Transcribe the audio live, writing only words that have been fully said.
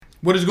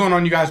What is going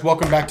on, you guys?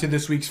 Welcome back to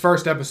this week's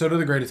first episode of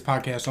the greatest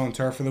podcast on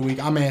turf for the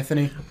week. I'm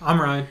Anthony. I'm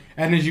Ryan.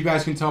 And as you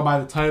guys can tell by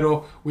the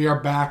title, we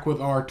are back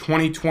with our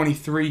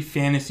 2023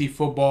 fantasy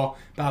football,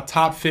 about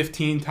top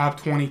 15,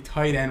 top 20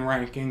 tight end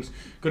rankings.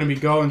 Going to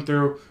be going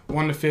through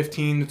 1 to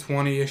 15 to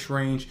 20-ish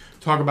range,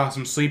 talk about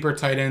some sleeper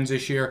tight ends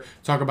this year,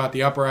 talk about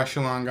the upper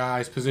echelon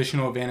guys,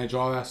 positional advantage,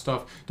 all that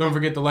stuff. Don't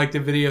forget to like the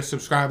video,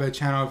 subscribe to the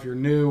channel if you're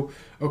new.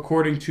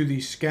 According to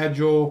the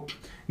schedule,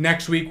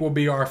 next week will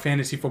be our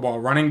fantasy football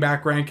running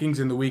back rankings,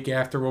 and the week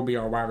after will be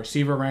our wide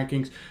receiver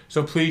rankings.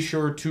 So please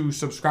sure to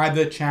subscribe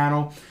to the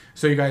channel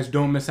so you guys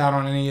don't miss out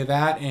on any of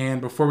that. And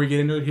before we get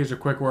into it, here's a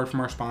quick word from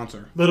our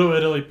sponsor. Little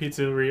Italy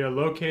Pizzeria,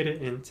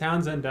 located in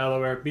Townsend,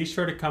 Delaware. Be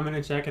sure to come in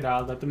and check it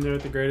out. Let them know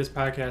that the greatest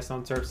podcast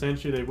on turf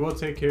sent you. They will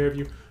take care of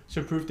you.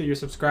 Show proof that you're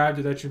subscribed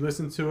or that you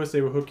listen to us. They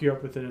will hook you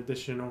up with an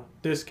additional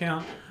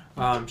discount.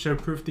 Show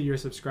proof that you're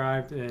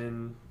subscribed,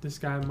 and this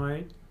guy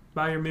might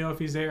buy your meal if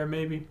he's there,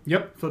 maybe.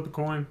 Yep. Flip a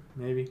coin,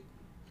 maybe.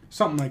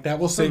 Something like that.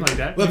 We'll see. Something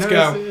like that. Let's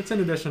go. It's an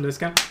additional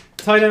discount.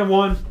 Tight end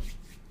 1,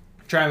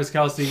 Travis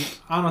Kelce.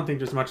 I don't think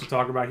there's much to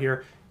talk about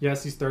here.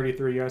 Yes, he's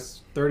 33.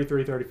 Yes,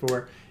 33,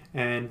 34.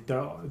 And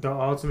the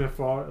ultimate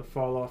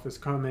fall off is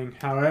coming.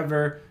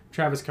 However,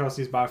 Travis Kelce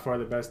is by far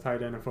the best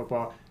tight end in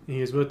football. And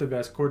he is with the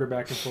best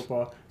quarterback in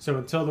football. So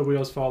until the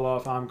wheels fall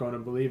off, I'm going to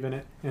believe in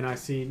it. And I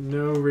see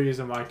no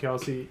reason why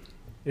Kelce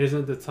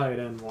isn't the tight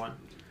end 1.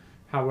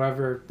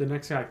 However, the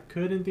next guy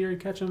could, in theory,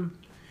 catch him,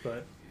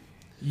 but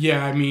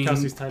yeah, I mean,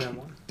 Kelce's tight end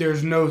 1.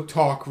 There's no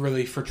talk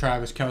really for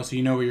Travis Kelce.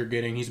 You know what you're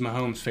getting. He's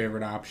Mahomes'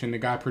 favorite option. The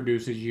guy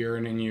produces year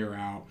in and year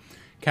out,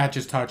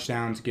 catches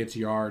touchdowns, gets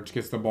yards,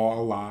 gets the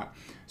ball a lot.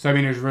 So I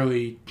mean,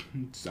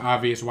 it's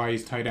obvious why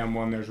he's tight end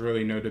 1. There's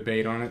really no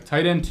debate on it.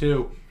 Tight end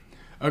 2,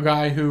 a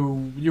guy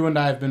who you and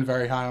I have been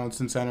very high on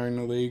since entering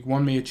the league,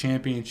 won me a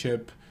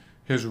championship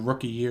his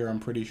rookie year, I'm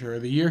pretty sure.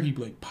 The year he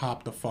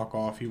popped the fuck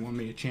off, he won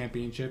me a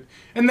championship.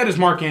 And that is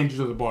Mark Andrews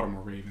of the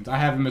Baltimore Ravens. I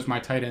have him as my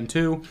tight end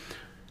 2.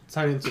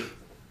 Tight end 2.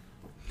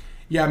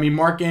 Yeah, I mean,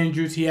 Mark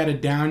Andrews, he had a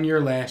down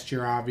year last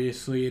year,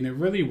 obviously, and it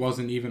really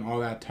wasn't even all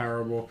that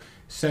terrible.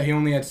 So he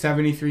only had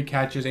 73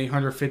 catches,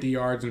 850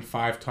 yards, and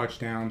 5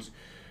 touchdowns.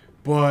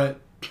 But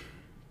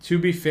to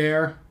be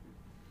fair,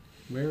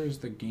 where is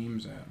the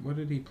games at? What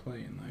did he play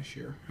in last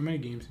year? How many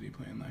games did he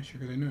play in last year?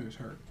 Because I know he was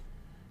hurt.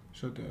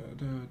 So,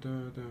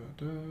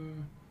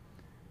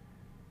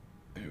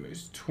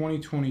 anyways,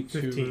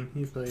 2022. 15.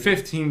 He played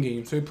 15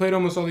 games. So he played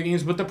almost all the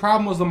games. But the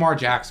problem was Lamar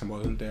Jackson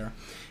wasn't there.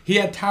 He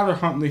had Tyler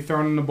Huntley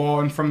throwing the ball.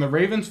 And from the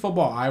Ravens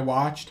football I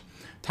watched,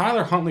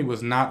 Tyler Huntley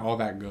was not all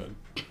that good.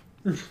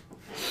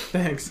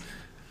 Thanks.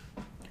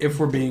 If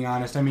we're being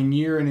honest. I mean,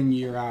 year in and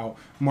year out,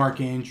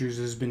 Mark Andrews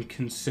has been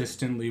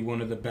consistently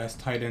one of the best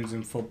tight ends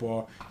in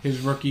football.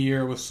 His rookie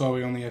year was slow.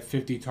 He only had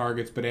 50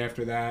 targets. But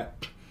after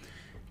that,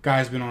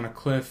 guy's been on a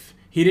cliff.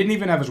 He didn't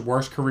even have his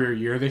worst career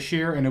year this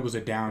year, and it was a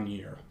down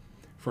year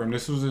for him.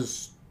 This was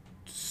his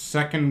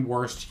second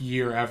worst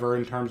year ever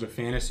in terms of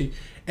fantasy,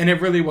 and it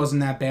really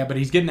wasn't that bad, but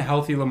he's getting a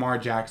healthy Lamar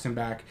Jackson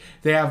back.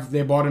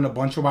 They bought in a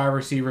bunch of wide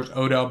receivers,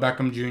 Odell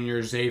Beckham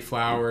Jr., Zay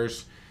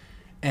Flowers,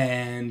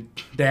 and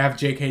they have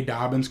J.K.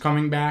 Dobbins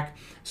coming back.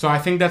 So I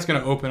think that's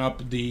going to open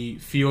up the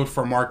field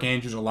for Mark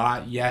Andrews a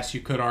lot. Yes,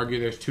 you could argue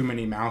there's too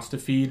many mouths to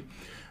feed,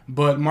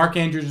 but Mark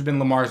Andrews has been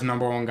Lamar's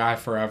number 1 guy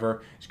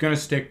forever. He's going to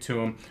stick to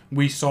him.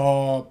 We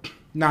saw,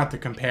 not to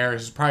compare,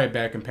 this is probably a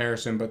bad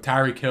comparison, but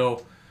Tyreek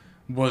Hill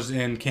was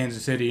in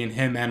Kansas City, and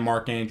him and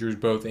Mark Andrews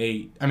both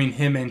ate. I mean,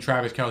 him and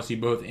Travis Kelce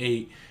both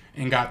ate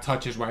and got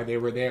touches while they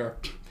were there.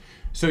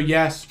 So,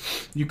 yes,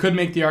 you could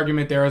make the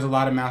argument there is a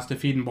lot of mouths to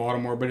feed in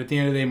Baltimore, but at the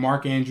end of the day,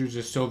 Mark Andrews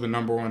is still the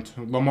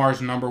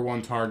Lamar's number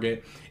 1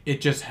 target. It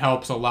just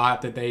helps a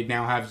lot that they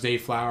now have Zay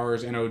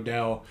Flowers and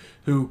Odell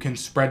who can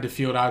spread the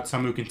field out,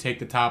 some who can take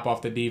the top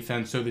off the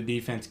defense so the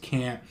defense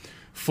can't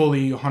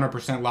fully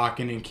 100% lock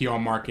in and key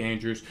on Mark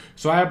Andrews.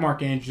 So I have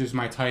Mark Andrews as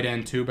my tight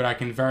end 2, but I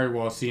can very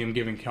well see him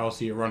giving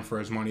Kelce a run for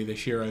his money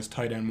this year as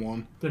tight end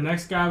 1. The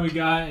next guy we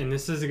got, and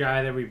this is a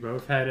guy that we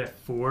both had at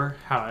 4.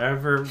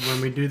 However, when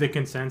we do the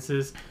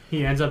consensus,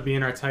 he ends up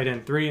being our tight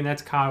end 3, and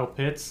that's Kyle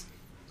Pitts.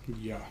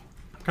 Yeah.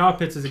 Kyle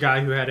Pitts is a guy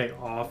who had an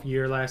off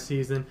year last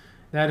season.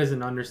 That is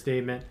an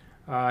understatement.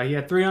 He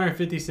had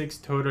 356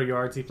 total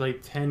yards. He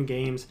played 10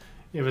 games.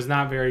 It was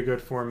not very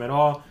good for him at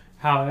all.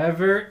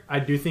 However, I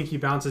do think he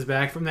bounces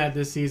back from that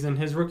this season.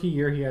 His rookie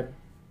year, he had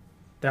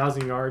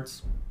 1,000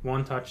 yards,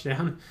 1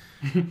 touchdown.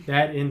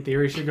 That, in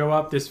theory, should go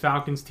up. This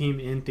Falcons team,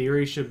 in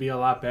theory, should be a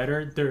lot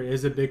better. There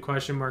is a big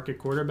question mark at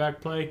quarterback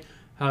play.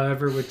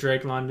 However, with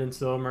Drake London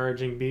still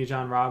emerging,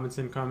 Bijan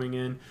Robinson coming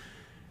in,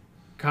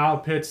 Kyle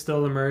Pitts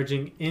still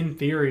emerging, in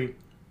theory,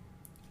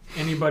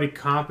 anybody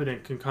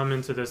competent can come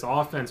into this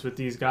offense with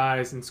these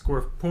guys and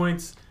score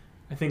points.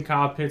 I think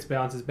Kyle Pitts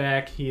bounces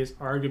back. He is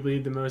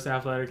arguably the most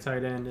athletic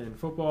tight end in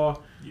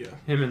football. Yeah.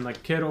 Him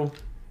and Kittle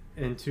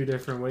in 2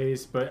 different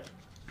ways. But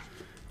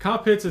Kyle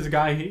Pitts is a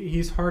guy,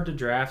 he's hard to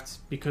draft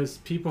because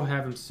people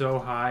have him so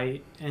high.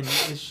 And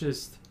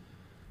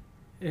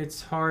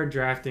it's hard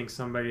drafting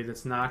somebody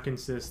that's not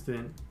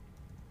consistent,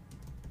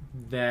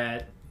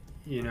 that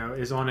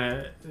is on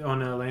the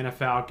Atlanta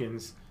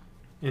Falcons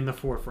in the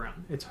 4th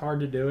round. It's hard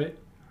to do it.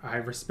 I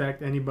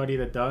respect anybody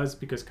that does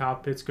because Kyle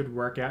Pitts could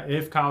work out.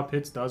 If Kyle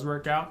Pitts does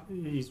work out,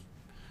 he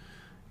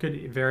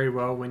could very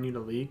well win you the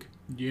league.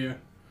 Yeah.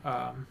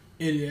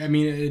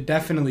 It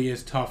definitely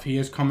is tough. He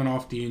is coming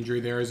off the injury.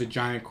 There is a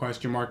giant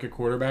question mark at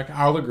quarterback.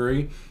 I'll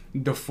agree.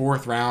 The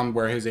 4th round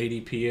where his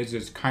ADP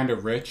is kind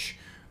of rich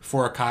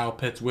for a Kyle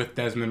Pitts with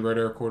Desmond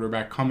Ridder,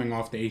 quarterback, coming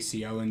off the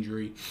ACL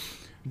injury.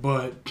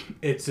 But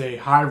it's a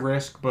high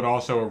risk, but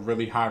also a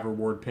really high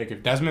reward pick.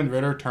 If Desmond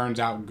Ridder turns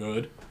out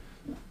good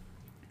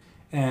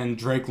and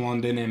Drake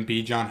London and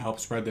Bijan help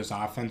spread this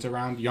offense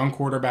around, young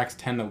quarterbacks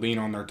tend to lean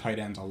on their tight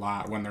ends a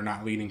lot when they're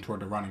not leaning toward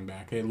the running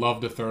back. They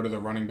love to throw to the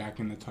running back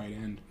and the tight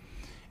end.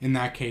 In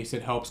that case,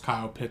 it helps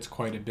Kyle Pitts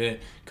quite a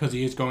bit because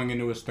he is going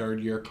into his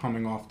 3rd year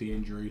coming off the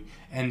injury,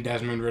 and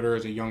Desmond Ridder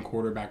is a young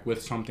quarterback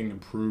with something to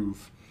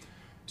prove.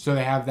 So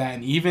they have that,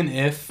 and even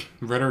if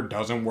Ridder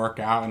doesn't work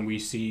out and we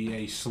see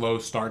a slow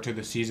start to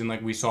the season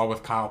like we saw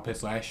with Kyle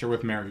Pitts last year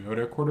with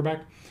Mariota at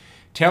quarterback,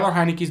 Taylor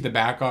Heineke's the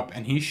backup,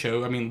 and he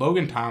showed,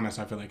 Logan Thomas,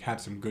 I feel like, had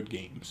some good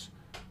games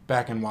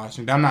back in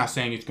Washington. I'm not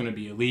saying it's going to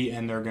be elite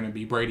and they're going to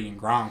be Brady and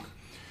Gronk,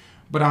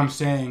 but I'm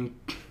saying,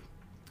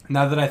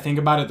 now that I think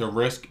about it, the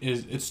risk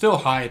it's still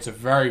high. It's a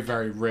very,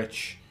 very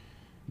rich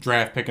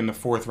draft pick in the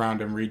 4th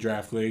round in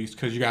redraft leagues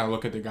because you got to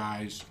look at the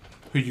guys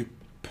who you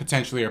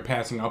potentially are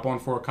passing up on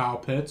for Kyle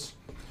Pitts.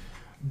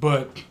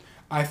 But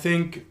I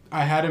think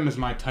I had him as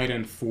my tight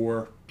end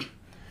 4.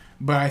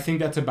 But I think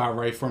that's about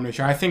right for him this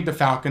year. I think the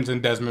Falcons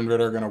and Desmond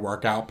Ridder are going to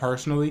work out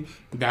personally.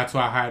 That's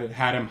why I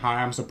had him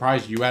high. I'm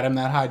surprised you had him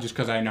that high just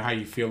because I know how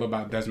you feel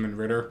about Desmond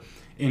Ridder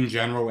in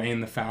general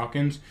and the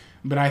Falcons.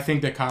 But I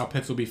think that Kyle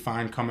Pitts will be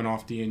fine coming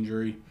off the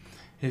injury.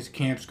 His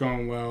camp's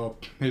going well.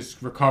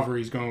 His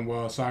recovery's going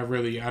well. So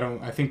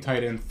I think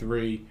tight end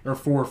 3 or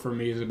 4 for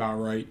me is about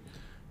right.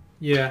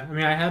 Yeah,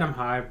 I had him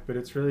high, but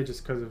it's really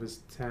just because of his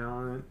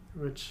talent,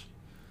 which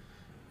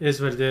is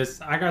what it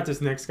is. I got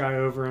this next guy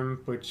over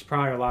him, which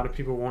probably a lot of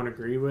people won't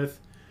agree with,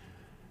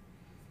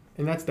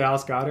 and that's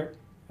Dallas Goedert.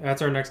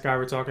 That's our next guy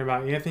we're talking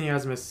about. Anthony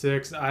has him at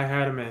 6. I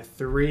had him at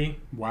 3.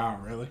 Wow,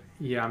 really?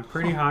 Yeah, I'm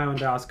pretty high on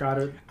Dallas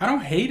Goedert. I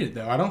don't hate it,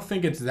 though. I don't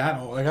think it's that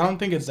old. I don't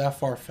think it's that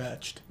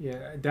far-fetched.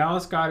 Yeah,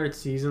 Dallas Goedert's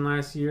season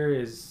last year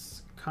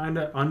is kind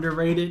of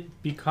underrated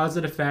because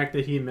of the fact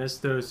that he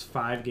missed those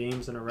 5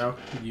 games in a row.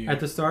 Yeah. At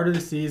the start of the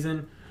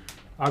season,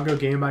 I'll go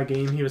game by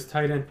game. He was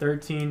tight end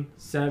 13,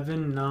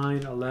 7,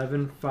 9,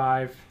 11,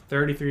 5,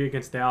 33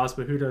 against Dallas,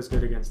 but who does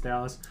good against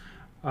Dallas?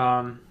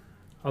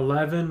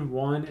 11,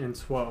 1, and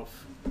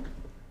 12.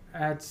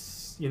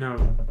 That's,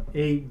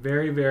 8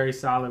 very, very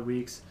solid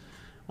weeks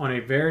on a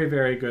very,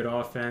 very good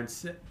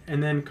offense.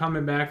 And then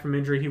coming back from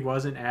injury, he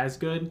wasn't as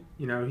good.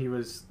 He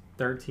was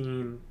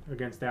 13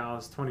 against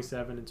Dallas,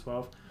 27 and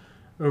 12.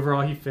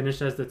 Overall, he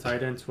finished as the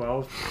tight end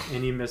 12,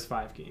 and he missed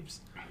 5 games.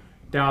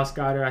 Dallas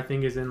Goedert, I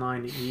think, is in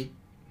line to eat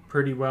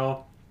pretty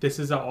well. This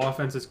is an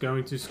offense that's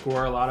going to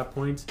score a lot of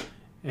points,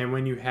 and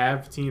when you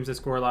have teams that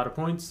score a lot of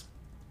points,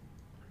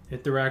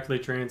 it directly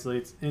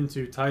translates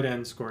into tight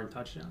ends scoring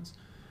touchdowns,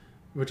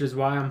 which is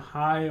why I'm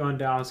high on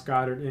Dallas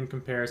Goedert in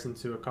comparison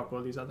to a couple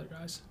of these other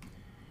guys.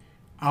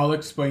 I'll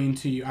explain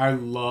to you. I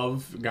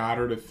love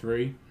Goddard at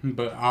 3,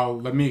 but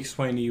let me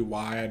explain to you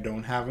why I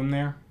don't have him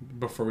there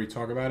before we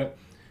talk about it.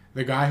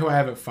 The guy who I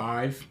have at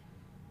 5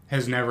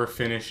 has never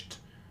finished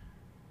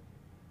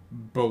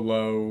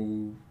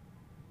below,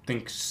 I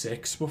think,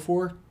 6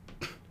 before.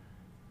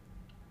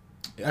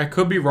 I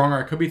could be wrong, or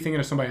I could be thinking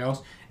of somebody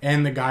else.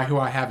 And the guy who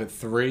I have at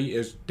 3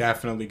 is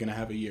definitely going to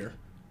have a year.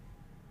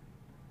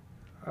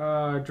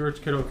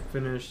 George Kittle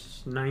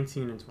finished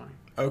 19 and 20.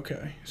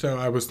 Okay, so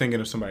I was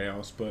thinking of somebody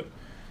else, but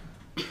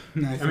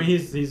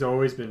he's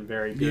always been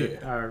very good.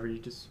 Yeah. However,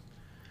 it's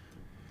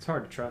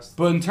hard to trust.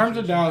 But in terms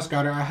of Dallas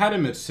Goedert, I had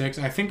him at 6.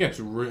 I think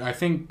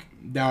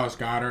Dallas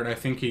Goedert, I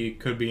think he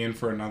could be in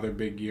for another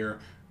big year,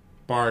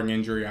 barring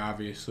injury,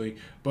 obviously.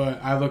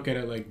 But I look at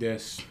it like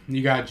this: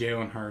 you got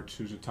Jalen Hurts,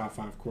 who's a top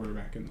 5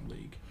 quarterback in the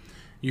league.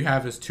 You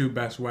have his 2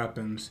 best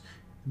weapons,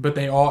 but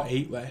they all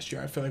ate last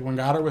year. I feel like when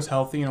Goddard was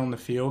healthy and on the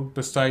field,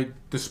 despite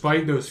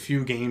those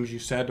few games you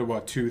said,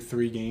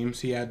 2-3 games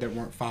he had that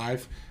weren't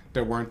 5,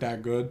 that weren't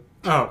that good.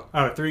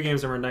 3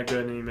 games that weren't that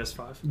good and he missed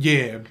 5.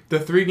 Yeah,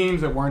 the 3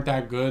 games that weren't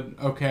that good,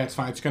 okay, it's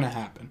fine. It's going to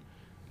happen.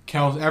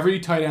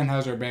 Every tight end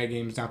has their bad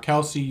games. Now,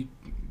 Kelsey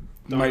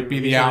might be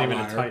the outlier. Not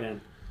even a tight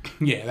end.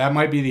 Yeah, that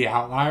might be the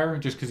outlier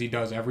just because he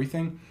does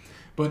everything.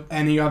 But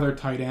any other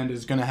tight end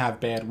is going to have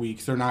bad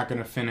weeks. They're not going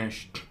to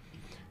finish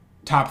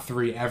top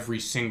 3 every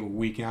single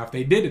week. Now, if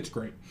they did, it's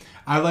great.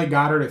 I like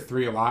Goddard at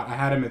 3 a lot. I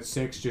had him at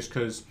 6 just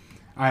because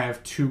I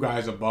have 2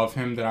 guys above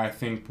him that I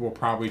think will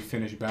probably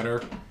finish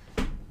better.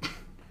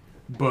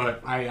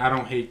 But I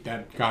don't hate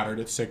that Goddard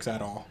at 6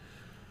 at all.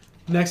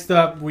 Next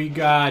up, we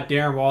got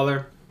Darren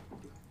Waller.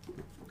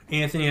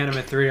 Anthony had him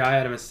at 3. I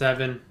had him at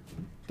 7.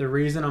 The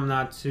reason I'm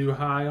not too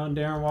high on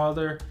Darren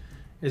Waller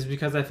is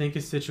because I think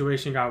his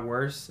situation got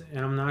worse,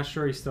 and I'm not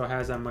sure he still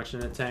has that much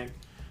in the tank.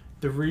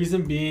 The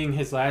reason being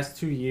his last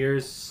 2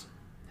 years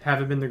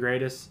haven't been the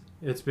greatest.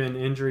 It's been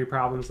injury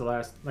problems the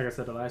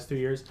last 2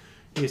 years.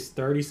 He's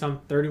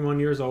 31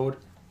 years old.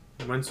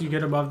 Once you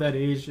get above that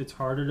age, it's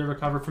harder to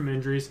recover from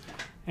injuries.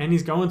 And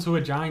he's going to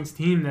a Giants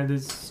team that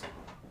is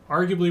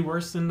arguably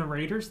worse than the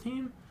Raiders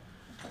team.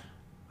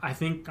 I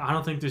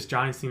don't think this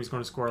Giants team is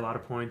going to score a lot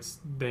of points.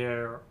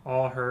 They're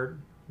all hurt.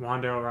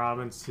 Wan'Dale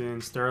Robinson,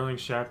 Sterling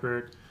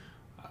Shepard.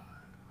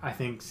 I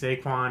think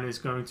Saquon is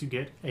going to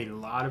get a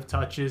lot of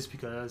touches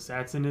because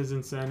that's in his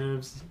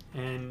incentives.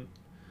 And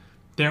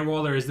Darren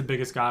Waller is the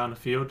biggest guy on the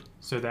field,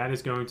 so that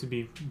is going to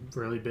be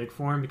really big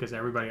for him because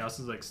everybody else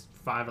is like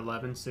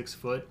 5'11", 6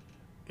 foot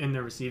in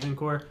the receiving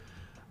core.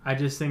 I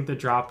just think the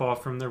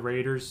drop-off from the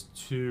Raiders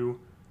to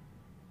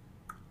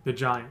the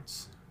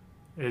Giants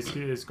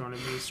is going to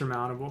be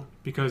surmountable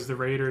because the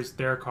Raiders,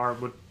 their Carr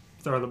would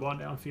throw the ball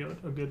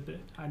downfield a good bit.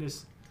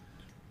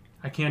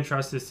 I can't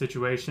trust this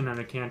situation, and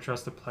I can't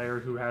trust a player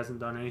who hasn't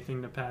done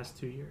anything the past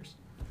 2 years.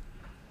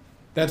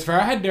 That's fair.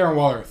 I had Darren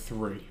Waller at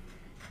 3.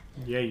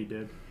 Yeah, you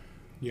did.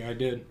 Yeah, I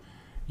did.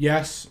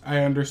 Yes, I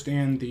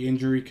understand the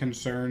injury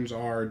concerns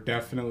are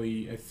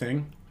definitely a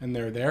thing, and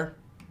they're there,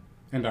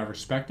 and I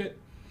respect it.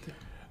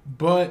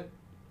 But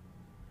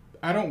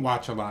I don't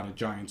watch a lot of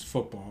Giants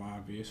football,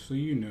 obviously.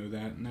 You know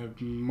that. And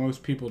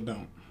most people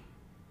don't.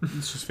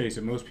 Let's just face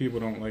it. Most people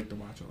don't like to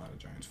watch a lot of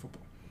Giants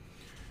football.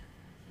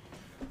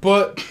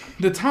 But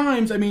the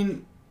times, I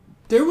mean,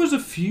 there was a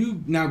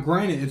few. Now,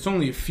 granted, it's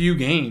only a few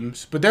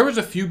games. But there was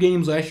a few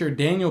games last year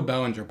Daniel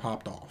Bellinger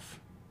popped off.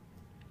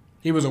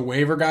 He was a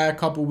waiver guy a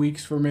couple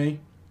weeks for me.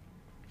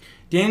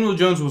 Daniel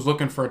Jones was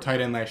looking for a tight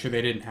end last year.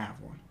 They didn't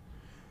have one.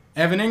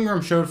 Evan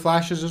Ingram showed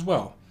flashes as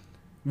well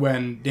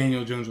when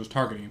Daniel Jones was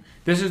targeting him.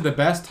 This is the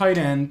best tight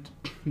end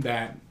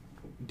that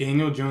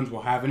Daniel Jones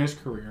will have in his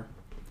career.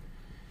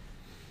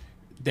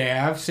 They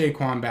have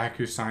Saquon back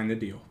who signed the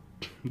deal.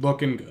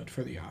 Looking good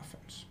for the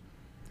offense.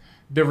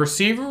 The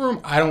receiver room,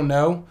 I don't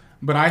know,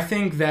 but I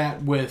think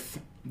that with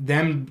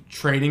them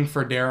trading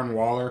for Darren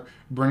Waller,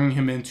 bringing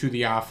him into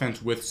the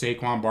offense with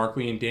Saquon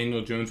Barkley and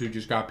Daniel Jones, who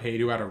just got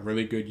paid, who had a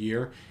really good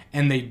year,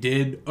 and they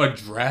did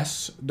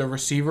address the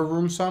receiver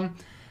room some,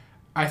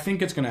 I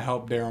think it's going to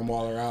help Darren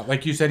Waller out.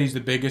 Like you said, he's the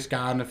biggest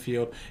guy on the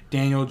field.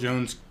 Daniel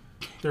Jones,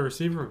 the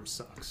receiver room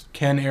sucks.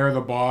 Can air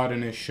the ball out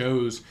in his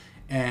shows,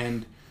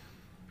 and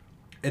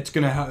it's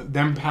going to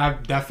them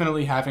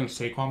definitely having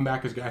Saquon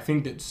back is good. I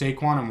think that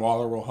Saquon and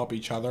Waller will help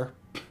each other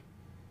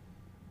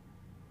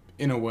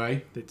in a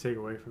way. They take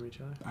away from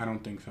each other? I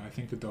don't think so. I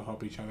think that they'll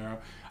help each other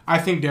out. I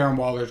think Darren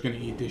Waller is going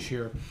to eat this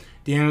year.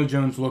 Daniel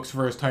Jones looks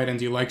for his tight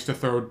ends. He likes to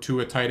throw to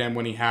a tight end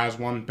when he has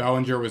one.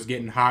 Bellinger was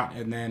getting hot,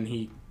 and then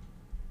he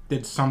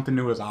did something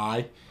to his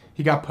eye.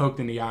 He got poked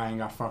in the eye and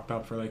got fucked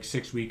up for like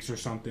 6 weeks or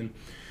something.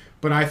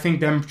 But I think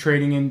them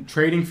trading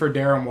for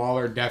Darren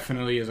Waller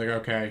definitely is like,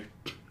 okay,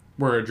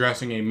 we're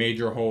addressing a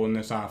major hole in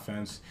this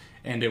offense,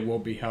 and it will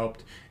be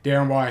helped.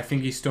 Darren Waller, I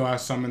think he still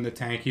has some in the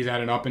tank. He's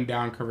had an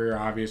up-and-down career,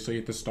 obviously,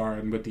 at the start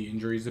and with the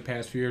injuries the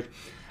past few years.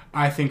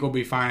 I think he'll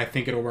be fine. I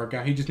think it'll work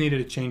out. He just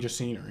needed a change of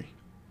scenery.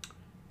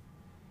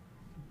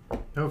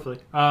 Hopefully.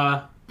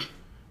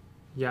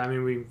 Yeah, I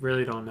mean, we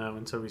really don't know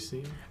until we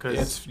see him.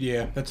 That's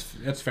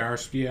fair.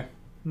 Yeah.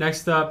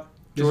 Next up,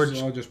 George. This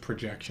is all just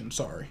projection.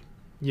 Sorry.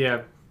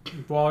 Yeah,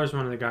 Waller's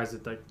one of the guys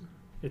that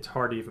it's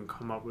hard to even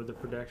come up with a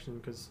projection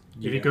because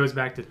if he goes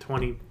back to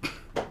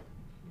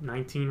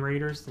 2019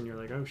 Raiders, then you're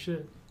like, oh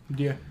shit.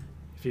 Yeah.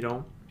 If you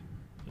don't,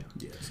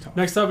 yeah, it's tough.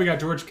 Next up, we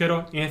got George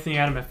Kittle. Anthony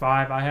had him at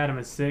 5. I had him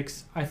at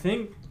 6. I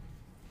think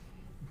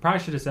probably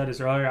should have said this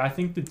earlier. I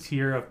think the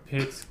tier of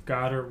Pitts,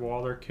 Goddard,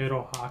 Waller,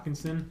 Kittle,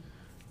 Hockenson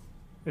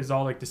is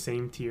all like the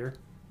same tier.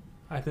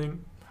 I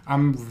think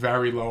I'm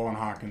very low on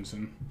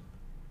Hockenson.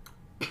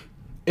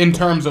 In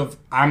terms of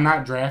I'm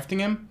not drafting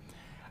him,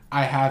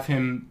 I have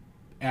him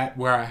at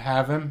where I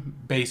have him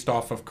based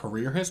off of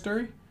career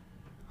history.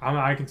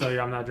 I can tell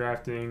you I'm not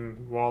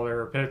drafting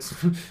Waller or Pitts,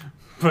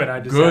 but I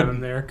just have him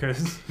there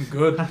because...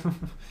 Good.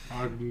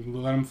 I'll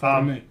let him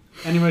follow me.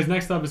 Anyways,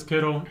 next up is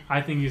Kittle.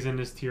 I think he's in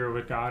this tier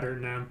with Goddard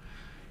and them.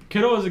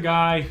 Kittle is a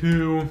guy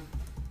who,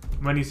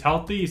 when he's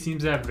healthy, he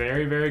seems to have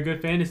very, very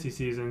good fantasy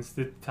seasons.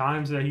 The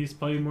times that he's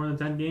played more than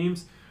 10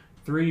 games,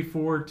 3,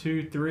 4,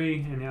 2, 3,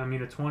 and I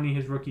mean a 20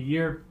 his rookie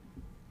year.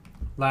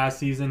 Last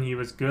season, he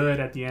was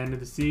good at the end of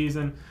the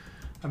season.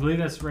 I believe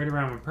that's right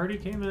around when Purdy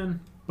came in.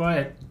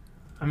 But,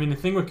 I mean, the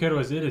thing with Kittle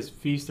is it is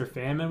feast or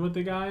famine with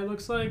the guy, it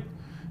looks like.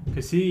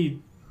 Because he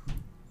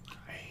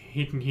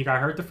got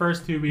hurt the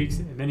first 2 weeks,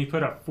 and then he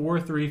put up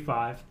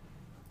 4.35.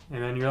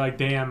 And then you're like,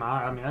 damn,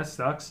 I mean, that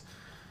sucks.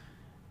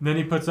 And then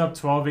he puts up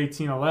 12,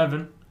 18,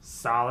 11.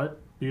 Solid.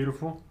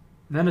 Beautiful.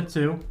 And then a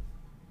 2. And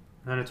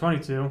then a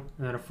 22. And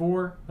then a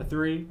 4, a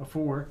 3, a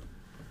 4.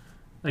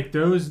 Like,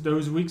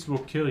 those weeks will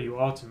kill you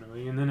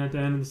ultimately. And then at the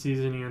end of the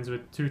season, he ends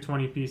with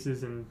 220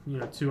 pieces and,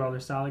 2 other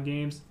solid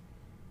games.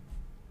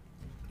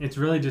 It's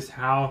really just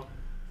how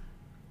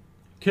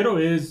Kittle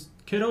is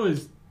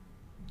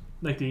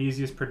like the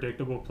easiest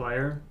predictable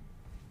player.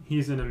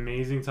 He's an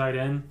amazing tight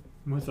end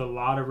with a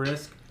lot of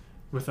risk,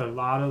 with a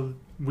lot of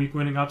week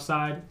winning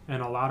upside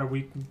and a lot of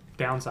week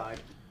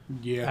downside.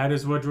 Yeah. That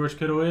is what George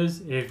Kittle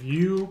is.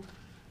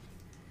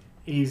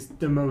 He's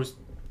the most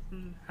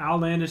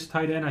outlandish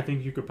tight end I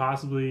think you could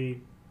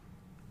possibly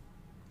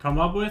come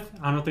up with.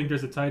 I don't think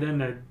there's a tight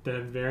end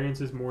that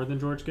variance is more than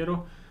George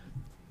Kittle.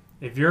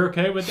 If you're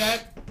okay with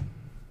that,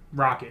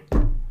 rock it.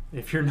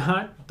 If you're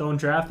not, don't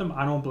draft him.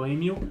 I don't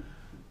blame you.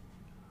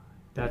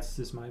 That's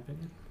just my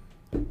opinion.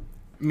 I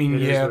mean,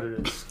 It is yeah, what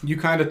it is. you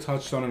kind of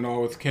touched on it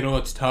all. With Kittle,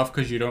 it's tough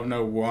because you don't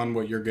know, one,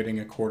 what you're getting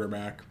at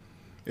quarterback.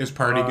 Is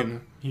Purdy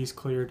going He's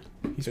cleared.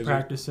 He's Is he?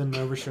 practicing,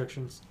 no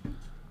restrictions.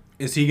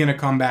 Is he going to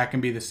come back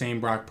and be the same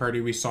Brock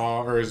Purdy we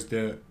saw, or is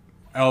the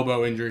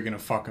elbow injury going to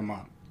fuck him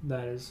up?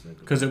 That is.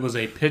 Because it was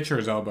a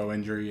pitcher's elbow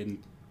injury,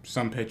 and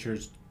some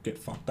pitchers get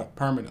fucked up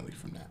permanently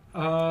from that.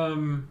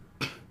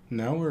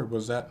 No, or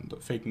was that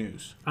fake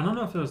news? I don't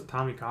know if it was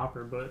Tommy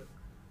Copper, but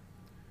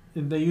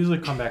they usually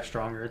come back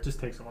stronger. It just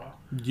takes a while.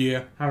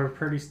 Yeah. However,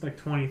 Purdy's like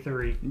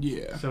 23,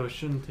 Yeah. so it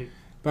shouldn't take.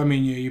 But I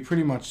mean, yeah, you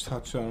pretty much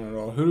touched on it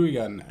all. Who do we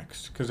got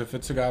next? Because if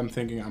it's a guy I'm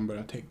thinking, I'm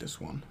going to take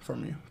this one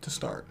from you to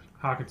start.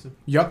 Hawkinson.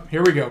 Yep,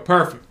 here we go.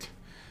 Perfect.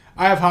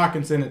 I have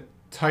Hawkinson at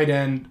tight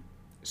end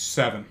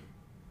 7.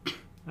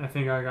 I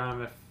think I got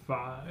him at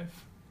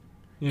 5.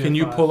 Yeah, Can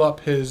you 5. pull up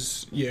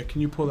his... Yeah,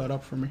 can you pull that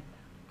up for me?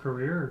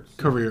 Career?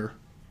 Career.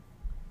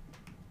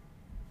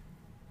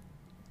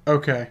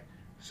 Okay,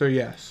 so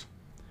yes.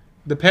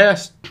 The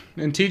past,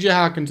 in TJ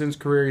Hawkinson's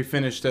career, he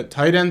finished at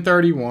tight end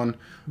 31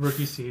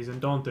 Rookie season.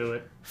 Don't do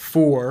it.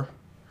 for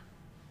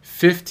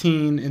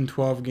 15 in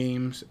 12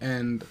 games,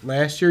 and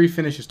last year he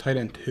finished as tight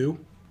end 2.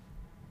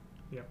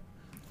 Yep.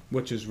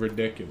 Which is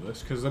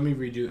ridiculous, because let me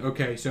read you.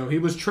 Okay, so he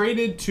was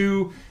traded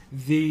to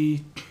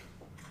the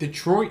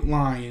Detroit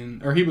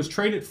Lions, or he was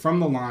traded from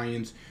the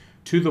Lions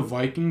to the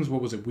Vikings.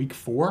 What was it, week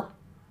 4?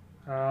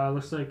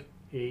 Looks like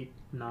 8,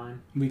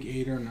 9. Week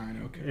 8 or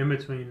 9, okay. In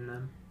between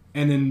them.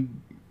 And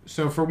then,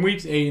 so from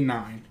weeks 8 and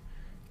 9,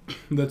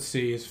 let's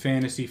see his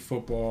fantasy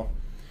football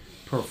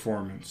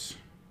performance.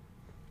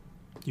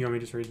 You want me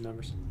to just read the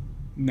numbers?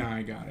 No,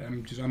 I got it.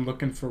 I'm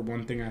looking for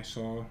one thing I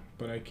saw,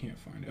 but I can't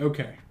find it.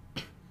 Okay.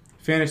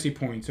 Fantasy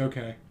points,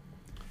 okay.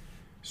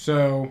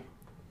 So,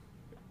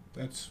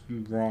 that's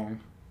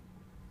wrong.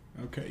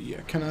 Okay,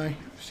 yeah, can I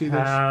see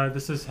this?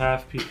 This is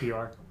half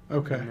PPR.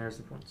 Okay. And there's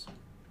the points.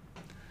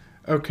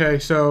 Okay,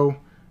 so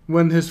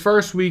when his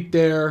first week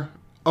there,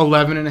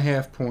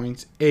 11.5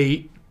 points,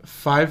 8,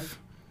 5,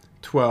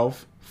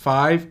 12,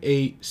 5,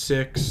 8,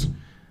 6,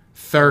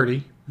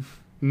 30,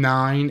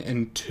 9,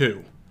 and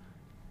 2.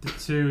 The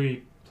 2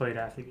 he played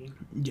half the game.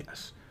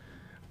 Yes.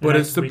 And But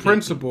that's it's the week 8,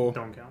 principle.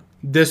 don't count.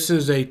 This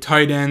is a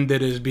tight end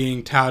that is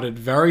being touted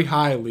very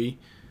highly.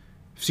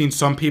 I've seen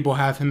some people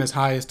have him as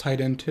high as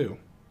tight end 2.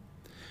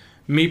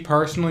 Me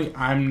personally,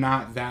 I'm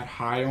not that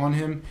high on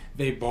him.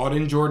 They bought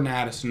in Jordan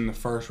Addison in the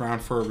first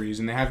round for a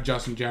reason. They have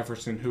Justin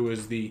Jefferson, who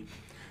is the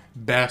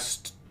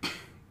best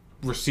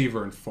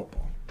receiver in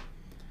football.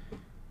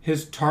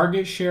 His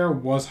target share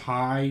was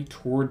high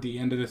toward the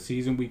end of the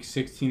season, week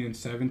 16 and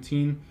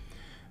 17,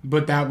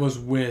 but that was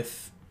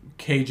with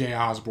KJ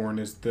Osborne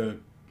as the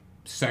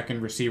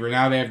second receiver.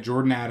 Now they have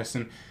Jordan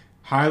Addison,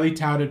 highly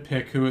touted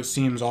pick, who it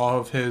seems all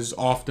of his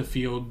off the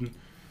field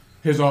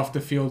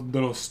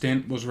little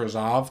stint was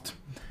resolved.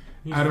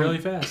 He's really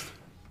fast.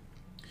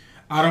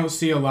 I don't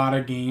see a lot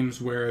of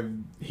games where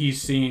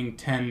he's seeing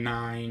 10,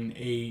 9,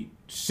 8,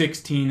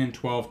 16, and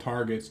 12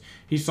 targets.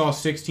 He saw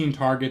 16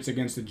 targets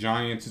against the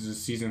Giants as a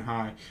season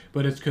high,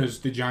 but it's because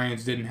the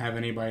Giants didn't have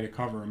anybody to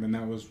cover him, and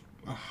that was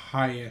a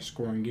high-ass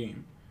scoring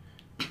game.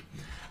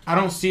 I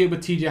don't see it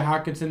with TJ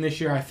Hawkinson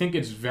this year. I think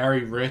it's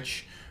very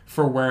rich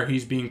for where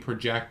he's being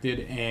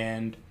projected,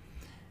 and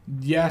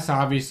yes,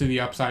 obviously the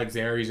upside's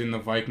there. He's in the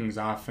Vikings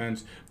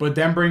offense. But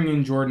then bringing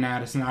in Jordan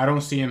Addison, I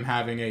don't see him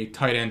having a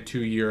tight end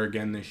 2 year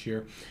again this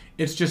year.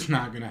 It's just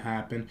not going to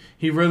happen.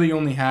 He really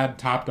only had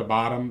top to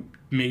bottom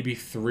maybe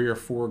 3 or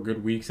 4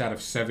 good weeks out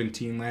of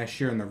 17 last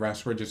year, and the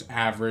rest were just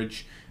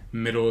average,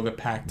 middle of the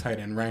pack tight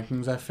end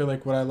rankings, I feel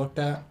like, what I looked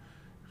at.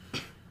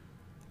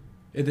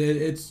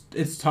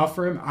 It's tough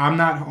for him. I'm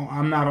not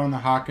on the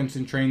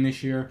Hawkinson train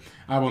this year.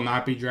 I will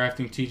not be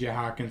drafting TJ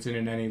Hawkinson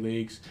in any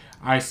leagues.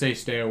 I say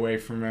stay away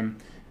from him.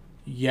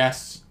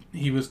 Yes,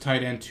 he was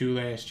tight end 2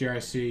 last year. I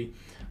see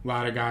a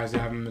lot of guys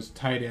have him as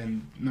tight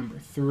end number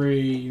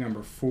 3,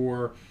 number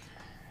 4.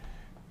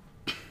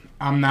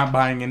 I'm not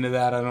buying into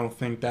that. I don't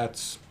think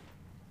that's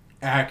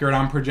accurate.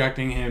 I'm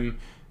projecting him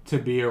to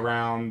be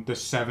around the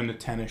 7 to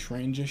 10-ish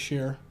range this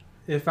year.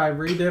 If I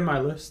redid my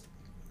list,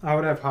 I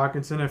would have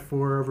Hawkinson at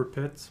 4 over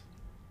Pitts.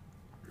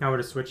 I would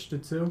have switched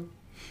it to.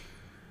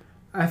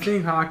 I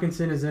think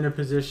Hawkinson is in a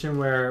position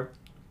where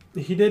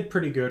he did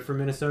pretty good for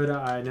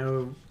Minnesota. I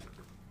know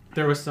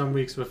there was some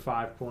weeks with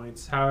 5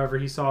 points. However,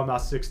 he saw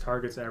about 6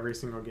 targets every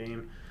single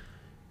game.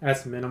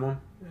 That's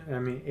minimum. I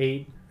mean,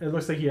 8. It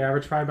looks like he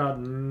averaged probably about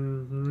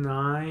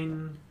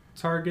 9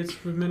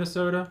 targets with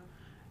Minnesota.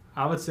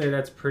 I would say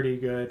that's pretty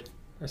good,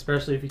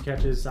 especially if he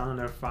catches,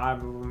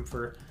 5 of them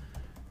for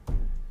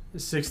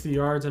 60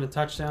 yards and a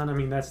touchdown. I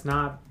mean, that's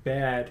not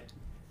bad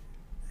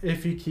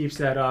if he keeps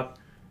that up.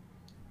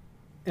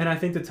 And I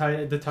think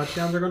the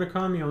touchdowns are going to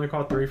come. He only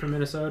caught 3 from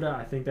Minnesota.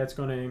 I think that's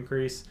going to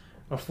increase.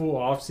 A full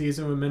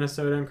offseason with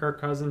Minnesota and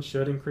Kirk Cousins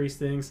should increase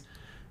things.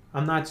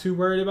 I'm not too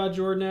worried about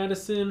Jordan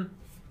Addison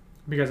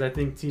because I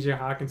think TJ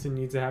Hawkinson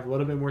needs to have a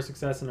little bit more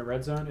success in the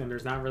red zone, and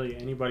there's not really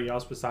anybody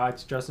else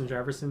besides Justin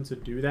Jefferson to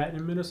do that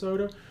in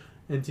Minnesota.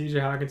 And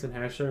TJ Hawkinson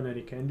has shown that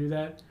he can do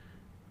that.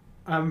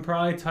 I'm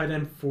probably tight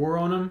end 4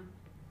 on him.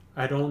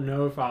 I don't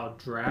know if I'll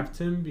draft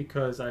him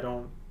because I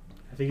think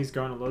he's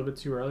going a little bit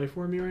too early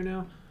for me right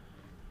now.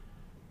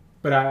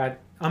 But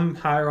I'm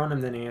higher on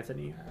him than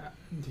Anthony.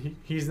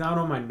 He's not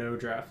on my no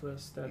draft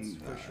list. That's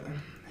for sure.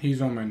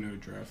 He's on my no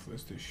draft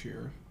list this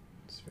year.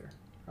 That's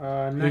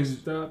fair.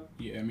 Next up.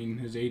 Yeah, I mean,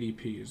 his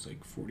ADP is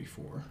like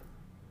 44.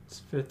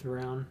 It's 5th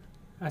round.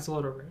 That's a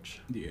little rich.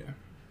 Yeah.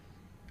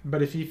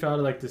 But if he fell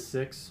to like the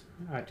 6,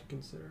 I'd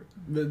consider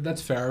it.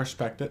 That's fair. I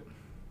respect it.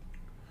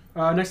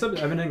 Next up,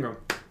 Evan Ingram.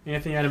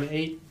 Anthony had him at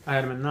 8. I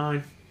had him at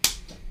 9.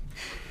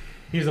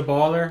 He's a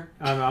baller.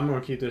 I'm going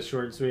to keep this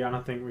short and sweet. I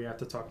don't think we have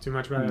to talk too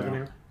much about Evan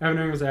Ingram. Evan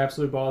Ingram is an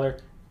absolute baller.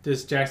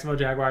 This Jacksonville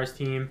Jaguars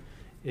team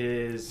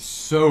is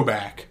so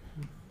back.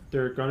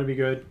 They're going to be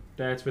good.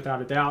 That's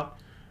without a doubt.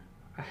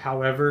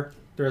 However,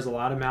 there's a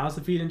lot of mouths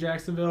to feed in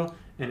Jacksonville,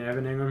 and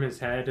Evan Ingram has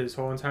had his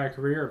whole entire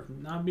career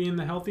of not being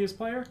the healthiest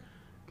player.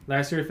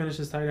 Last year, he finished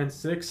as tight end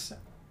 6.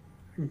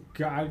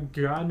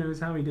 God knows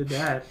how he did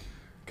that.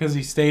 Because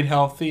he stayed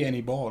healthy and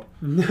he balled.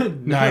 No,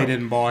 he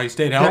didn't ball. He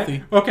stayed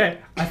healthy. Okay,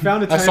 I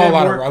found a tight end.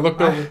 I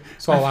looked over,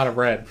 saw a lot of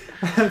red.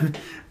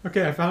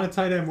 Okay, I found a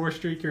tight end more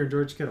streakier than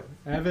George Kittle.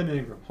 Evan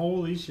Ingram.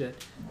 Holy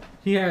shit.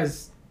 He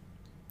has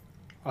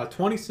a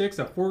 26,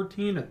 a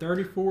 14, a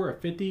 34, a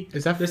 50.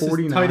 Is that 49? This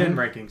is tight end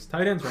rankings.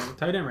 Tight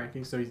end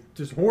rankings, so he's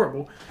just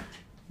horrible.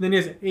 Then he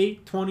has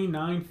 8,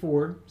 29,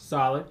 4,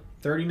 solid.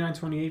 39,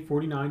 28,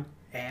 49,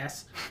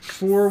 ass.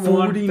 4,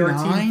 1,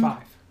 13, 5.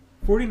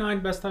 49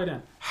 best tight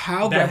end.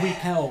 How the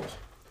hell?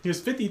 He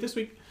was 50 this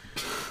week.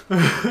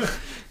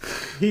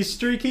 He's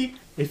streaky.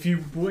 If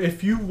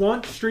you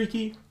want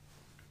streaky,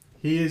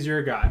 he is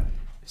your guy.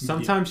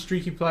 Sometimes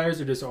streaky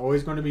players are just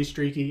always going to be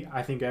streaky.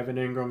 I think Evan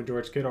Ingram and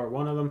George Kittle are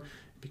one of them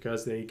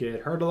because they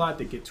get hurt a lot,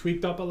 they get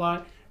tweaked up a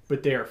lot,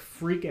 but they are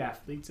freak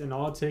athletes, and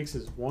all it takes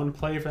is one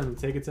play for them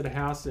to take it to the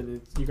house,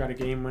 and you got a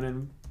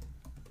game-winning,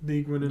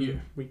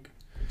 league-winning week.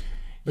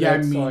 But yeah, I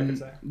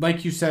mean,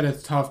 like you said,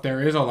 it's tough.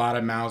 There is a lot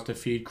of mouths to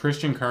feed.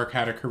 Christian Kirk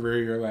had a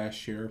career year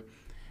last year.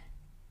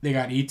 They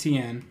got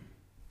ETN.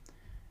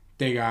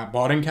 They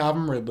bought in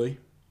Calvin Ridley.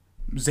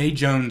 Zay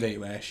Jones ate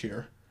last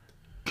year.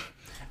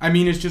 I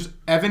mean, it's just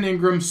Evan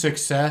Ingram's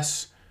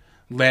success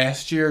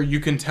last year, you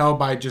can tell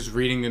by just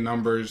reading the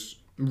numbers,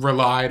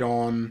 relied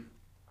on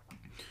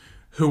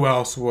who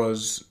else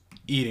was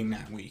eating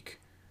that week.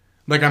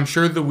 Like, I'm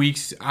sure the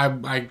weeks,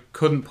 I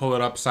couldn't pull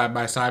it up side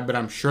by side, but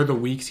I'm sure the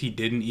weeks he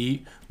didn't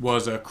eat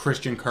was a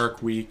Christian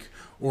Kirk week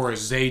or a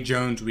Zay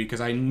Jones week,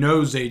 because I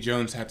know Zay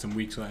Jones had some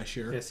weeks last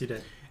year. Yes, he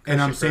did.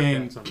 And I'm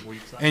saying,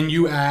 and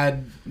you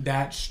add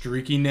that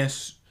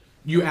streakiness,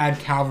 you add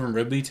Calvin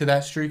Ridley to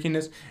that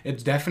streakiness,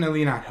 it's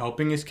definitely not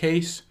helping his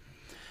case.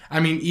 I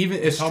mean, even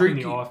it's as helping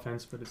streaky, the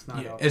offense, but it's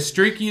not. Yeah, as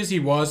streaky as he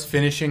was,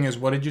 finishing as,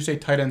 what did you say,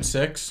 tight end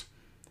 6?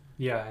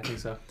 Yeah, I think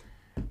so.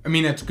 I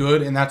mean, that's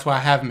good, and that's why I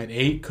have him at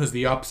 8, because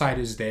the upside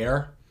is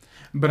there.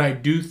 But I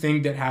do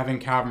think that having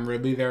Calvin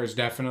Ridley there is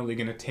definitely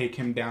going to take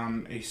him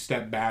down a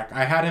step back.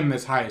 I had him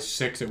as high as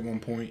 6 at one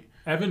point.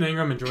 Evan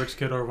Ingram and George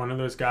Kittle are one of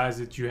those guys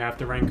that you have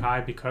to rank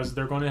high because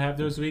they're going to have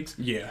those weeks.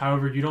 Yeah.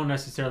 However, you don't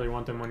necessarily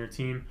want them on your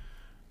team.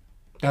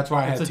 That's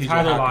why I had it's a TJ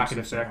Tyler Hawkinson Lockett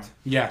effect.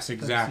 Yes,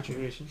 exactly.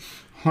 Situation.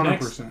 100%.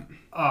 Next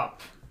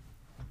up.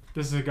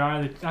 This is a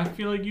guy that I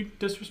feel like you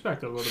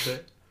disrespect a little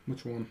bit.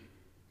 Which one?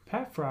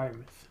 Pat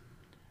Freiermuth.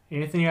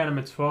 Anthony had him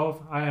at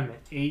 12. I am at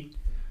 8.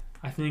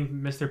 I think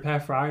Mr.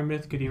 Pat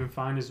Freiermuth could even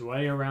find his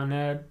way around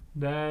that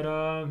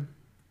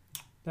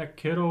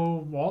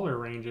Kittle-Waller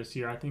range this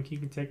year. I think he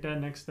can take that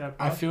next step up.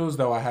 I feel as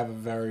though I have a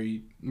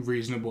very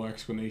reasonable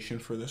explanation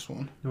for this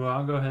one. Well,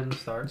 I'll go ahead and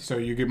start. So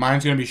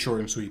mine's going to be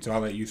short and sweet, so I'll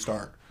let you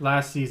start.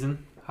 Last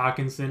season,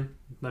 Hawkinson,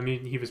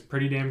 he was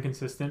pretty damn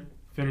consistent.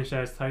 Finished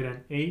as tight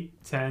end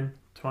 8, 10,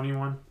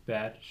 21,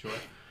 bad, sure.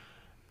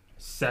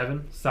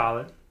 7,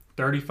 solid.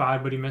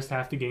 35, but he missed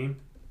half the game.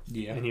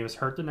 Yeah. And he was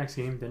hurt the next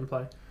game, didn't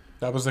play.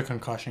 That was the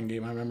concussion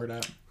game, I remember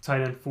that.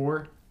 Tight end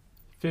 4,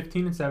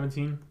 15 and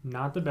 17,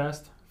 not the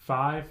best.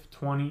 5,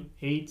 20,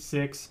 8,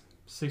 6,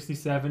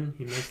 67.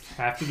 He missed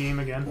half the game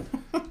again.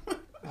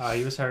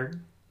 He was hurt.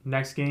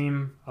 Next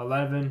game,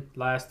 11.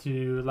 Last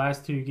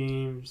two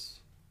games,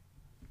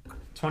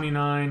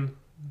 29.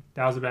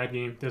 That was a bad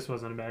game. This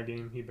wasn't a bad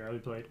game. He barely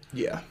played.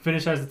 Yeah.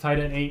 Finished as the tight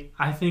end 8.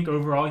 I think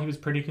overall he was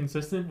pretty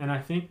consistent, and I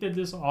think that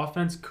this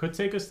offense could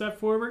take a step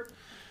forward.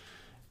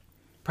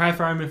 Pat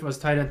Freiermuth was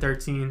tight end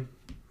 13,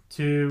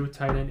 2,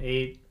 tight end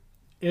 8.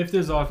 If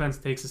this offense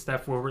takes a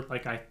step forward,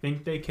 like I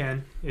think they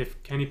can,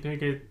 if Kenny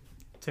Pickett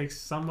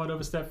takes somewhat of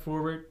a step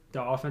forward,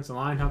 the offensive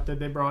line help that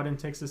they brought in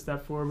takes a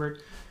step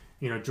forward.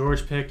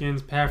 George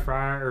Pickens,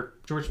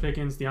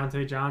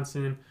 Deontay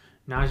Johnson,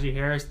 Najee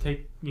Harris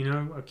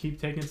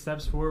keep taking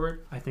steps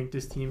forward, I think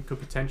this team could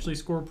potentially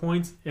score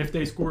points. If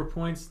they score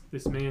points,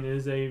 this man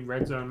is a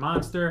red zone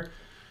monster,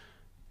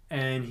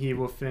 and he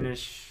will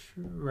finish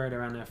right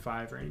around that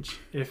 5 range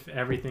if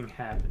everything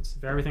happens.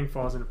 If everything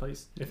falls into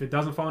place. If it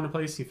doesn't fall into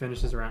place, he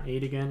finishes around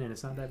 8 again, and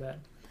it's not that bad.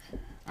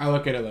 I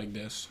look at it like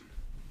this.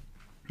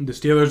 The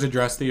Steelers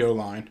addressed the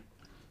O-line.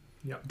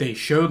 Yep. They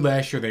showed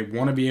last year they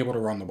want to be able to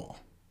run the ball,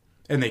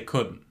 and they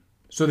couldn't.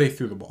 So they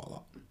threw the ball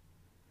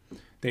up.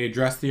 They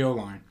addressed the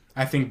O-line.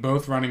 I think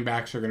both running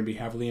backs are going to be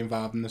heavily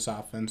involved in this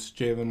offense,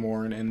 Jaylen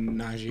Warren and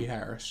Najee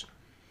Harris.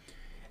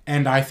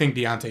 And I think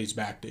Deontay's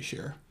back this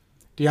year.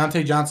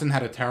 Deontay Johnson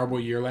had a terrible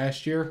year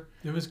last year.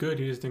 It was good.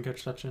 He just didn't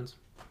catch touchdowns.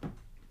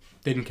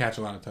 Didn't catch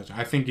a lot of touchdowns.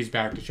 I think he's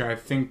back this year.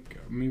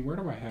 Where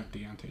do I have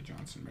Deontay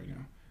Johnson right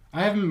now?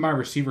 I have him in my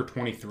receiver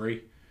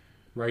 23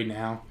 right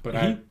now, but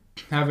I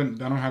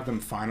don't have them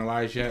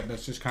finalized yet.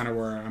 That's just kind of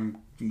where I'm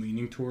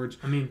leaning towards.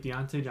 I mean,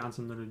 Deontay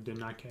Johnson literally did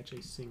not catch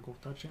a single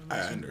touchdown. I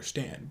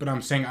understand, but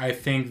I'm saying I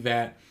think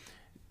that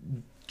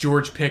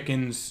George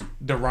Pickens,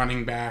 the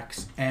running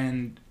backs,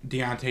 and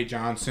Deontay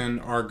Johnson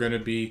are going to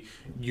be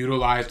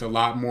utilized a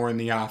lot more in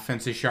the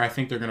offense this year. I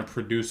think they're going to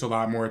produce a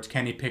lot more. It's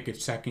Kenny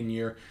Pickett's second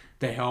year.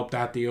 They helped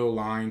out the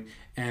O-line,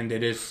 and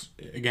it is,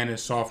 again,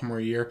 his sophomore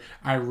year.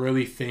 I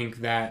really think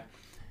that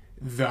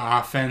the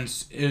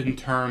offense, in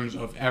terms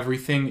of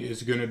everything,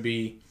 is going to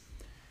be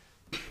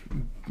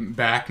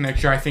back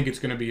next year. I think it's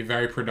going to be a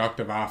very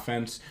productive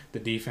offense. The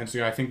defense,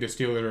 I think the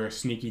Steelers are a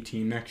sneaky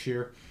team next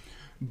year.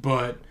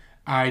 But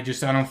I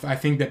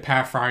think that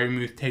Pat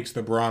Freiermuth takes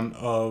the brunt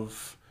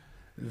of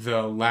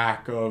the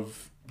lack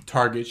of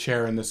target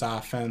share in this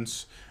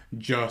offense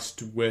due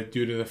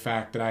to the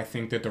fact that I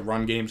think that the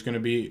run game is going to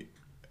be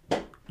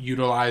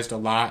utilized a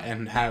lot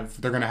and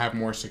they're going to have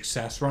more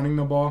success running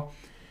the ball.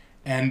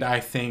 And I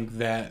think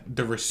that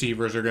the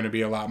receivers are going to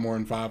be a lot more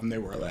involved than they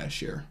were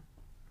last year.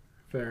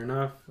 Fair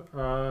enough.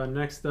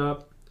 Next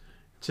up,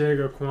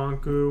 Chig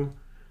Okonkwo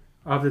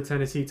of the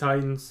Tennessee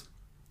Titans.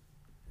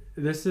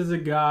 This is a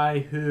guy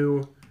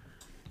who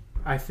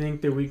I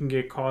think that we can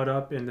get caught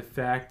up in the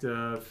fact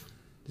of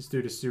this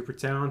dude is super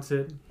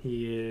talented.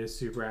 He is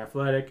super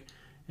athletic,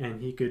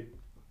 and he could,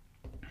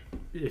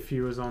 if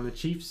he was on the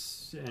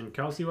Chiefs and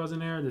Kelsey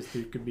wasn't there, this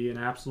dude could be an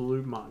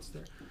absolute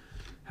monster.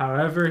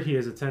 However, he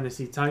is a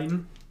Tennessee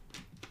Titan.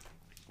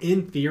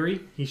 In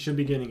theory, he should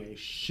be getting a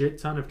shit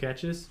ton of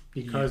catches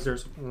because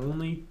there's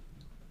only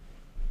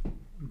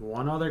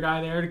one other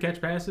guy there to catch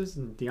passes,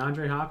 and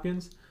DeAndre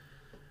Hopkins.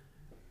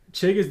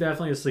 Chig is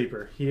definitely a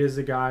sleeper. He is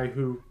a guy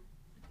who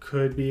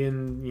could be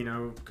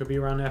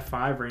around that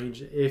 5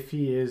 range if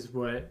he is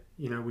what,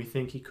 we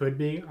think he could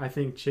be. I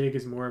think Chig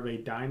is more of a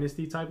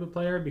dynasty type of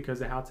player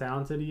because of how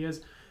talented he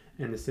is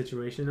and the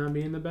situation not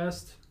being the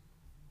best.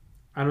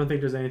 I don't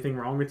think there's anything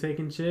wrong with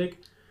taking Chig.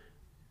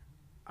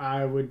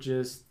 I would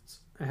just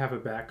have a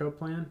backup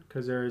plan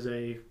because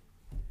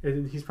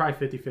he's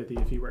probably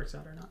 50-50 if he works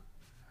out or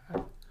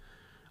not.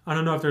 I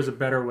don't know if there's a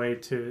better way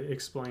to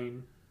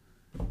explain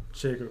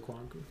Chig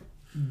Okonkwo.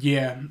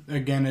 Yeah,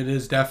 again, it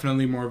is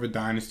definitely more of a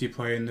dynasty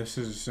play, and this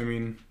is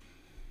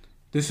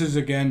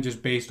again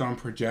just based on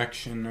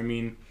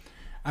projection.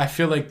 I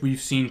feel like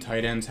we've seen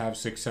tight ends have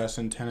success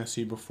in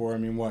Tennessee before.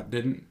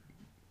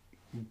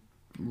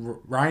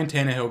 Ryan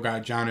Tannehill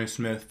got Jonnu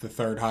Smith the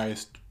 3rd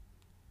highest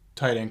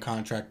tight end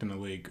contract in the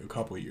league a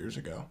couple of years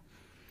ago.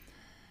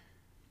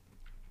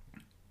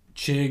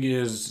 Chig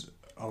is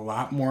a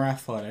lot more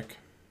athletic,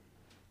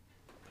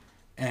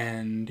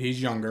 and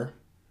he's younger.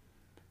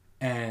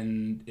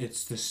 And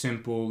it's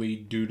simply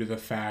due to the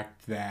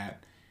fact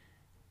that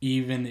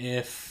even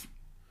if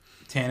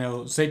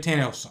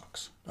Tannehill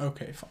sucks.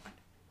 Okay, fine.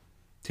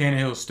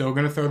 Tannehill's still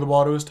going to throw the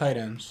ball to his tight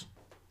ends.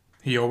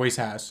 He always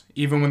has.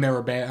 Even when they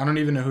were bad. I don't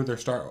even know who their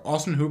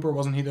Austin Hooper,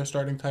 wasn't he their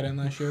starting tight end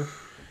last year?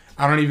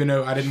 I don't even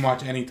know. I didn't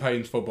watch any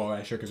Titans football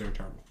last year because they were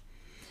terrible.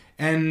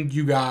 And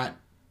you got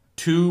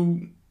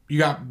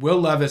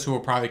Will Levis, who will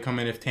probably come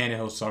in if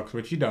Tannehill sucks,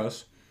 which he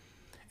does.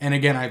 And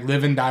again, I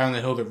live and die on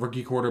the hill that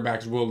rookie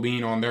quarterbacks will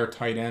lean on their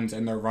tight ends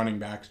and their running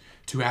backs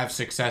to have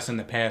success in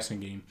the passing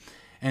game.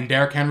 And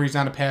Derrick Henry's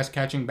not a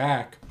pass-catching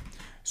back.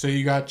 So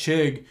you got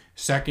Chig,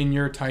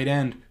 second-year tight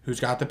end, who's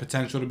got the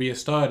potential to be a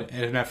stud.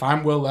 And if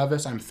I'm Will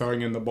Levis, I'm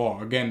throwing in the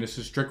ball. Again, this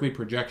is strictly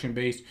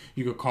projection-based.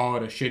 You could call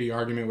it a shitty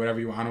argument, whatever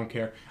you want. I don't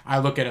care. I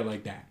look at it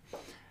like that.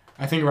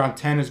 I think around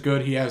 10 is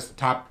good. He has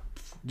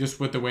just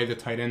with the way the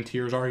tight end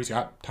tiers are, he's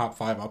got top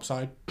 5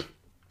 upside.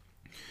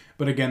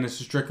 But again, this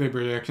is strictly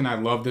projection. I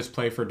love this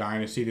play for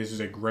Dynasty. This is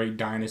a great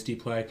Dynasty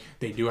play.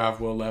 They do have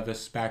Will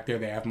Levis back there.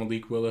 They have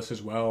Malik Willis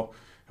as well,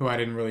 who I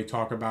didn't really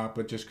talk about,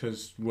 but just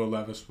because Will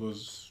Levis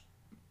was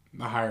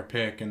a higher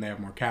pick and they have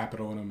more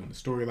capital in him in the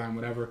storyline,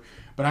 whatever.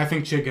 But I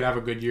think Chig could have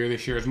a good year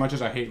this year. As much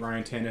as I hate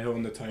Ryan Tannehill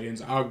and the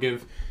Titans, I'll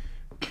give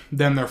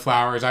them their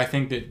flowers. I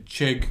think that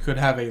Chig could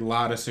have a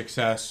lot of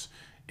success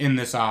in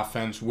this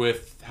offense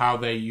with how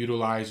they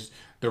utilize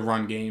the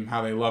run game,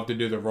 how they love to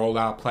do the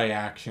rollout play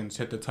actions,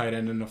 hit the tight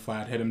end in the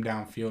flat, hit him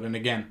downfield. And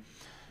again,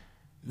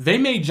 they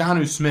made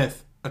Jonnu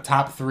Smith a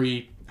top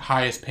 3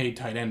 highest paid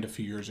tight end a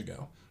few years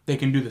ago. They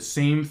can do the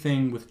same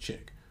thing with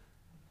Chig.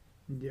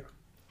 Yeah.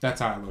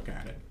 That's how I look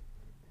at it.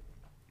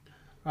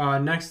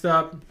 Next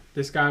up,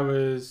 this guy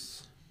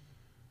was...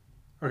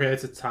 Okay,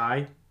 it's a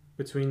tie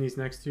between these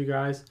next two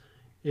guys.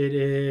 It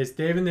is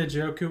David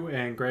Njoku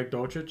and Greg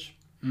Dulcich.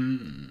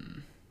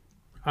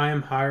 I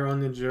am higher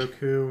on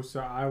Njoku, so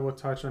I will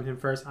touch on him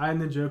first. I had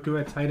Njoku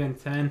at tight end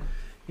 10.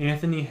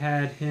 Anthony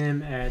had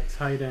him at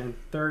tight end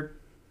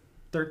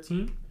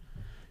 13.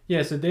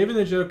 Yeah, so David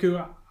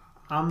Njoku,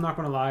 I'm not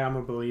going to lie, I'm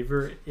a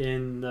believer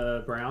in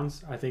the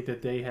Browns. I think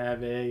that they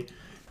have a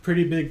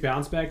pretty big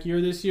bounce back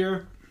year this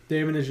year.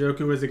 David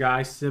Njoku is a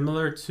guy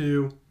similar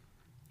to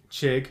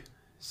Chig,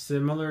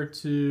 similar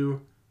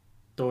to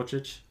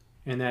Dulcich,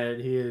 in that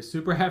he is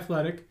super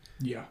athletic.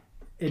 Yeah.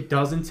 It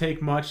doesn't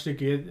take much to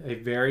get a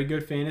very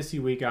good fantasy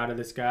week out of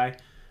this guy.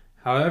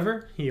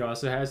 However, he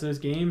also has those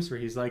games where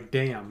he's like,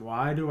 damn,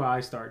 why do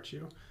I start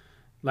you?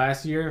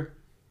 Last year,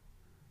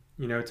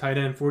 tight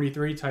end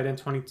 43, tight end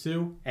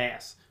 22,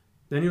 ass.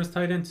 Then he was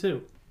tight end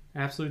 2,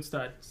 absolute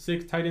stud.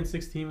 Tight end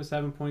 16 with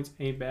 7 points,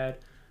 ain't bad.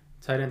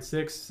 Tight end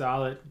 6,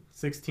 solid.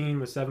 16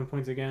 with 7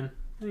 points again.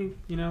 I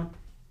mean,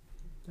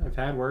 I've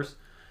had worse.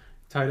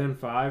 Tight end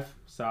 5,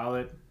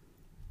 solid.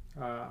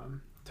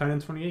 Tight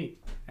end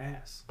 28,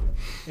 ass.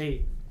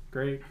 8,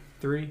 great.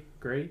 3,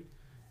 great.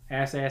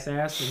 Ass,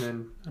 and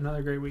then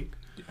another great week.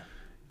 Yeah.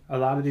 A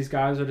lot of these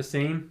guys are the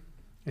same.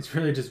 It's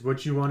really just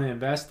what you want to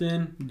invest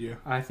in. Yeah.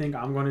 I think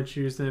I'm going to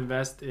choose to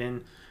invest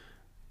in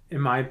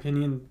my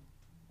opinion,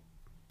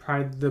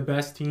 probably the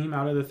best team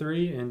out of the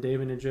three, and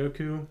David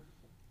Njoku,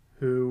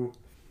 who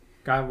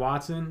got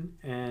Watson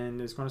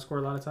and is going to score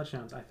a lot of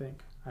touchdowns, I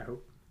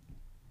hope.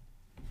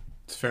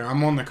 It's fair.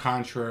 I'm on the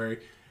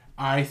contrary.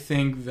 I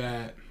think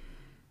that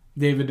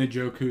David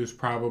Njoku is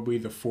probably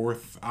the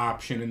fourth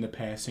option in the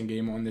passing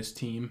game on this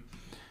team,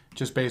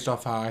 just based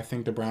off how I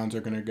think the Browns are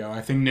going to go.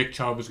 I think Nick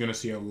Chubb is going to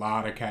see a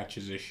lot of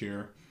catches this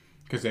year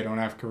because they don't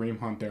have Kareem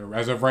Hunt there.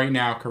 As of right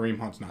now, Kareem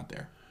Hunt's not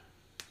there.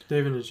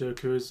 David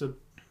Njoku is a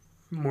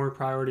more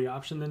priority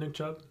option than Nick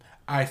Chubb.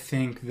 I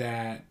think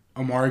that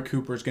Amari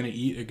Cooper is going to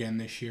eat again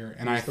this year,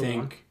 and I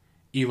think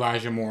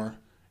Elijah Moore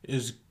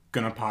is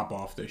going to pop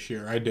off this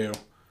year. I do.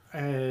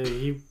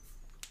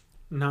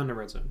 Not in the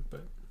red zone,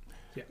 but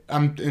yeah.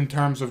 In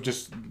terms of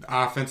just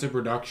offensive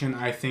production,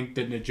 I think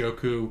that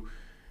Njoku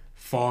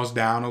falls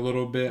down a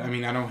little bit. I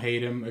mean, I don't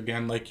hate him.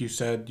 Again, like you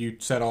said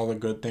all the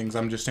good things.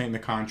 I'm just saying the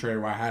contrary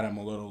where I had him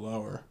a little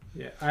lower.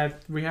 Yeah,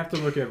 we have to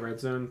look at red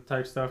zone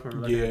type stuff when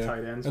we're looking at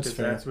tight ends because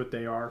that's what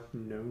they are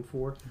known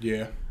for.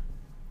 Yeah.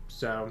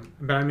 So,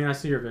 but I mean, I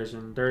see your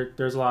vision.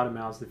 There's a lot of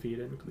mouths to feed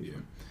in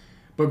Cleveland. Yeah.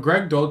 But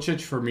Greg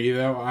Dulcich for me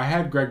though, I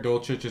had Greg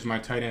Dulcich as my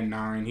tight end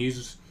 9.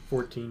 He's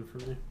 14 for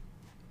me.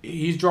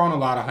 He's drawn a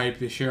lot of hype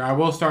this year. I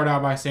will start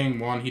out by saying,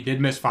 one, he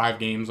did miss 5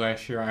 games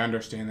last year. I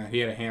understand that. He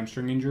had a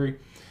hamstring injury.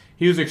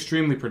 He was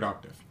extremely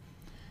productive.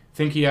 I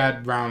think he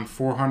had around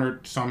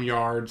 400-some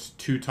yards,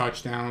 2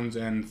 touchdowns,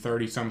 and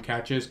 30-some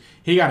catches.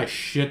 He got a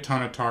shit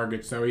ton of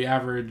targets, though. He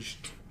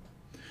averaged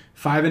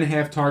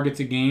 5.5 targets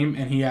a game,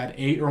 and he had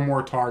 8 or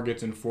more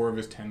targets in 4 of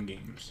his 10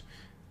 games.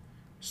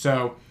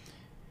 So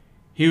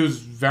he was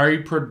very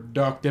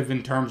productive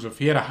in terms of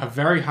he had a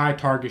very high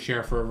target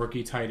share for a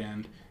rookie tight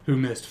end who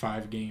missed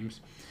 5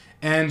 games.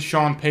 And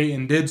Sean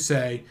Payton did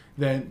say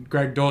that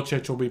Greg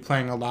Dulcich will be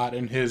playing a lot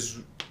in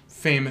his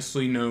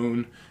famously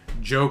known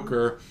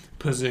Joker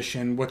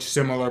position, which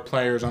similar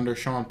players under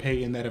Sean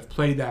Payton that have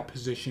played that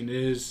position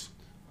is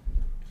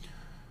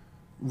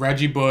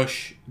Reggie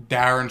Bush,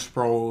 Darren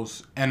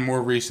Sproles, and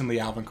more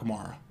recently Alvin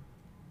Kamara.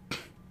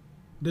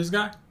 This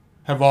guy?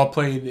 Have all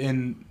played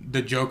in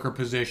the Joker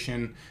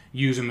position,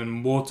 use him in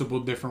multiple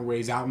different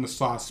ways, out in the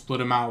slot,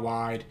 split him out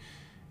wide.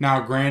 Now,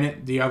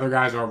 granted, the other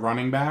guys are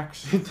running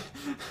backs,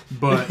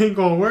 but it ain't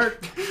gonna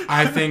work.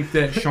 I think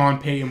that Sean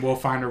Payton will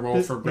find a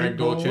role for Greg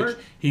Dulcich.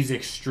 He's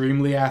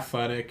extremely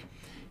athletic.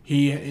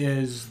 He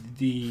is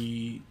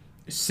the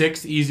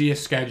 6th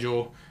easiest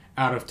schedule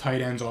out of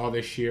tight ends all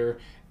this year.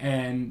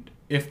 And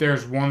if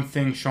there's one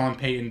thing Sean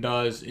Payton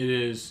does, it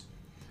is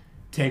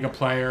take a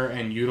player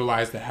and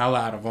utilize the hell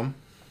out of him.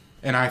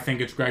 And I think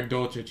it's Greg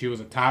Dulcich. He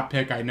was a top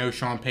pick. I know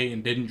Sean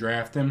Payton didn't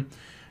draft him.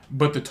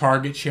 But the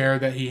target share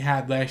that he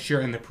had last year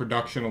and the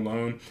production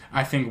alone,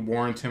 I think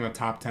warrants him a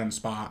top 10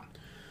 spot.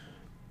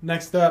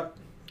 Next up,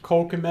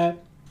 Cole Kmet.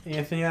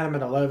 Anthony had him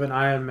at 11.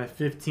 I had him at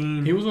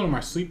 15. He was one of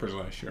my sleepers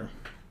last year.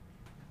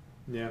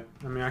 Yeah,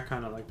 I mean, I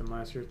kind of liked him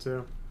last year,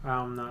 too.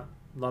 I'm not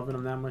loving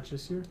him that much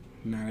this year.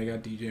 Nah, they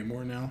got DJ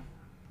Moore now.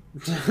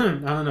 I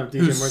don't know if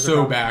DJ Who's Moore's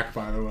so back,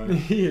 by the way.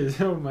 He is.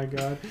 Oh, my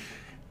God.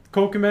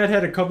 Cole Kmet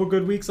had a couple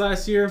good weeks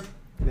last year.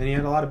 Then he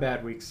had a lot of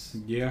bad weeks.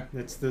 Yeah.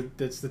 That's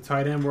the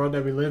tight end world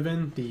that we live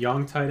in, the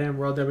young tight end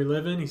world that we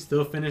live in. He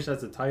still finished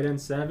as a tight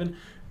end 7,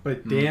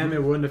 but damn,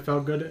 it wouldn't have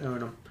felt good to own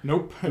him.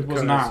 Nope, it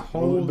was not.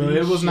 Holy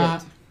it was shit.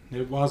 not.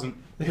 It wasn't.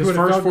 It His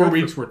would've first felt 4 good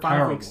weeks for were 5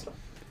 terrible. weeks.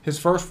 His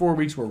first 4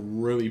 weeks were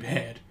really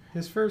bad.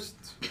 His first,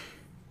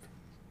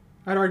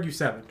 I'd argue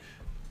 7.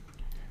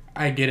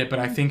 I get it, but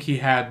I think he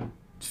had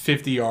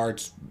 50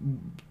 yards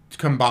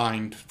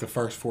combined the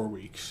first 4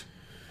 weeks.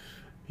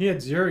 He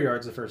had 0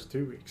 yards the first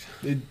 2 weeks.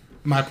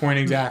 My point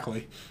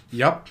exactly.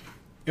 Yep.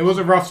 It was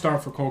a rough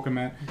start for Cole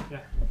Kmet. Yeah.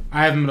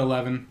 I have him at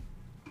 11.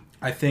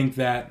 I think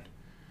that...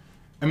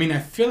 I mean, I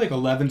feel like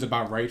 11's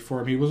about right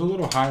for him. He was a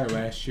little higher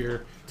last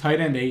year. Tight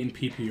end 8 in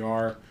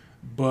PPR.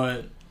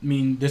 But, I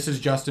mean, this is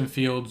Justin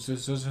Fields.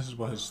 This is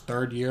what, his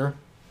third year?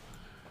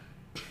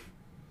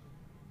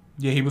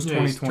 Yeah, he was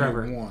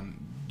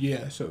 2021.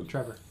 Yeah, so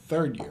Trevor.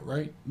 Third year,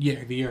 right?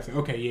 Yeah, the year.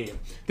 Okay, yeah.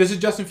 This is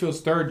Justin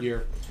Fields' third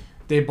year.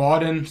 They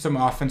bought in some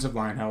offensive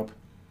line help.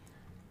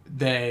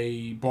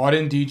 They bought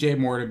in DJ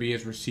Moore to be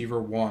his receiver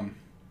 1.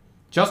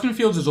 Justin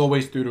Fields is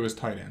always through to his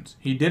tight ends.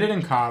 He did it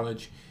in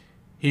college.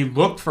 He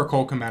looked for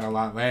Cole Kmet a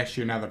lot last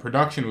year. Now, the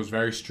production was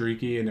very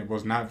streaky, and it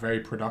was not very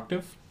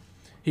productive.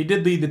 He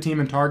did lead the team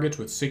in targets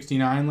with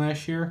 69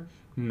 last year.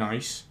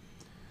 Nice.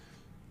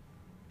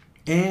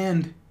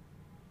 And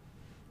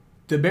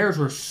the Bears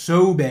were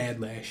so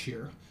bad last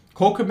year.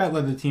 Cole Kmet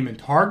led the team in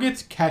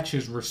targets,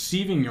 catches,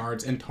 receiving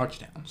yards, and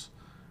touchdowns.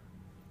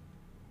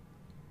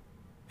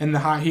 And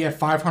he had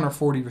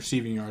 540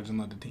 receiving yards and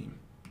led the team.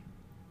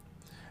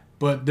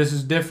 But this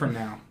is different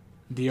now.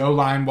 The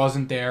O-line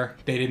wasn't there.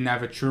 They didn't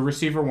have a true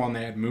receiver 1.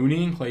 They had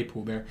Mooney and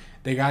Claypool there.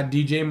 They got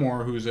DJ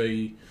Moore, who's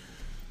a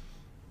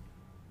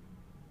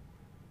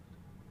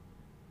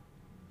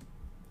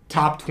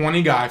top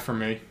 20 guy for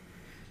me.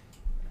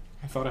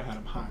 I thought I had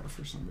him higher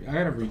for some reason.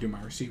 I got to redo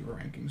my receiver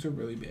rankings. They're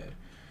really bad.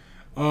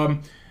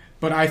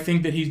 But I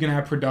think that he's going to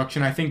have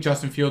production. I think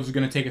Justin Fields is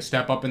going to take a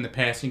step up in the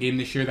passing game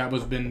this year.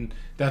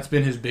 That's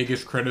been his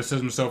biggest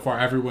criticism so far.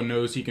 Everyone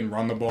knows he can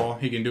run the ball.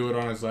 He can do it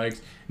on his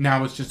legs.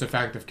 Now it's just a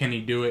fact of can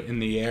he do it in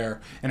the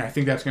air. And I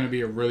think that's going to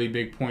be a really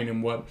big point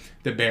in what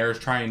the Bears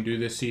try and do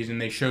this season.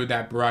 They showed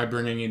that by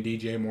bringing in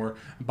DJ Moore,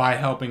 by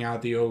helping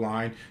out the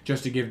O-line,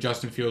 just to give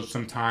Justin Fields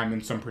some time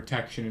and some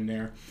protection in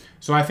there.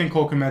 So I think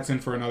Cole Kmet's in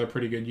for another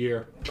pretty good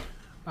year.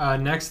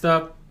 Next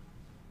up,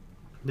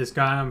 this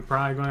guy I'm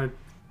probably going to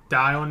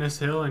die on this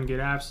hill and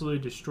get absolutely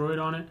destroyed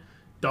on it.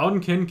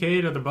 Dalton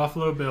Kincaid of the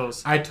Buffalo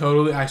Bills. I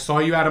saw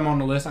you had him on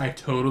the list. I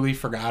totally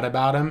forgot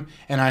about him,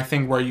 and I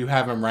think where you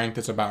have him ranked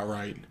is about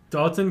right.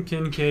 Dalton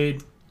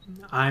Kincaid,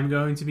 I'm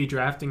going to be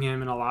drafting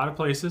him in a lot of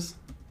places.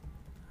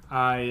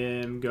 I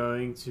am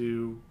going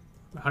to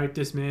hype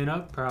this man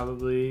up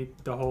probably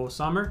the whole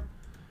summer,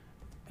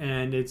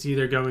 and it's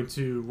either going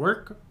to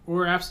work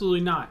or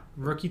absolutely not.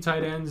 Rookie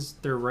tight ends,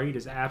 their rate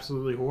is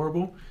absolutely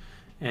horrible,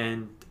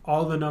 and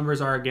all the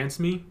numbers are against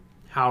me.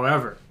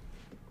 However,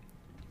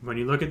 when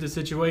you look at the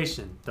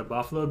situation, the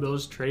Buffalo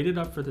Bills traded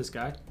up for this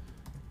guy,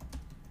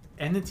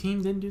 and the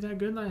team didn't do that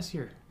good last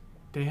year.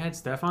 They had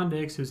Stephon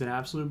Diggs, who's an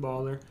absolute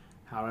baller.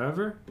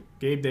 However,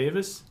 Gabe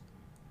Davis,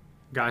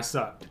 guy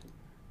sucked.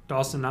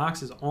 Dawson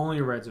Knox is only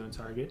a red zone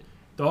target.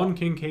 Dalton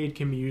Kincaid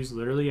can be used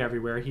literally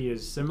everywhere. He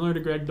is similar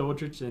to Greg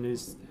Dulcich in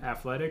his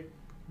athletic,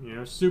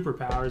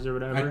 superpowers or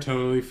whatever. I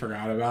totally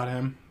forgot about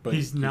him. But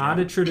he's not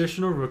a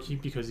traditional rookie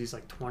because he's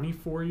like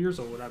 24 years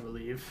old, I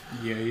believe.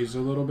 Yeah, he's a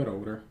little bit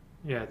older.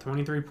 Yeah,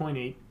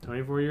 23.8,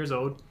 24 years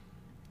old.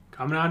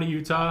 Coming out of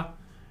Utah.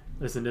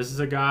 Listen, this is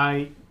a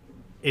guy,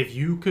 if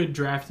you could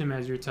draft him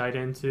as your tight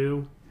end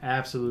too,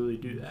 absolutely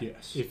do that.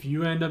 Yes. If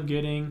you end up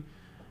getting,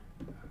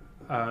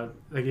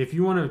 if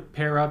you want to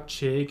pair up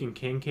Chig and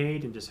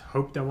Kincaid and just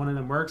hope that one of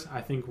them works, I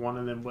think one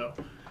of them will.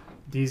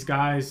 These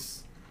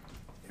guys,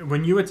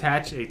 when you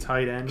attach a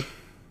tight end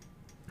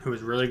who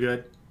is really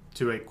good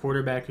to a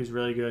quarterback who's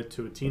really good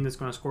to a team that's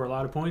going to score a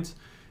lot of points,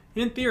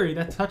 in theory,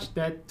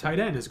 that tight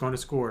end is going to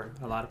score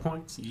a lot of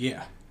points.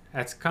 Yeah.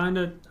 That's kind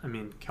of,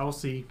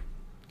 Kelsey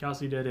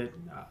did it.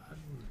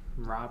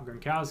 Rob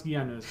Gronkowski,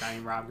 I know this guy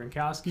named Rob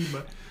Gronkowski,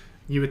 but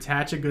you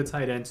attach a good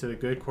tight end to a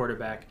good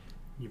quarterback.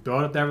 You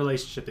build up that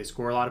relationship. They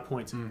score a lot of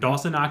points. Mm-hmm.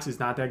 Dawson Knox is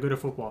not that good at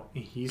football.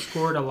 He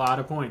scored a lot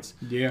of points.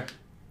 Yeah.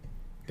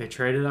 They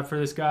traded up for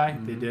this guy.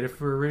 Mm-hmm. They did it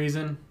for a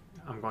reason.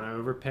 I'm going to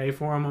overpay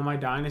for him on my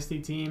dynasty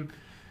team.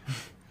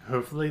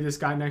 Hopefully this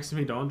guy next to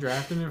me don't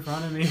draft him in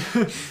front of me.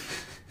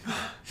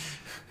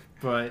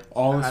 But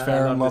all is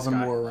fair in love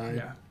and war, Ryan.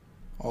 Yeah.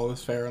 All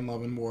is fair in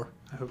love and war.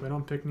 I hope I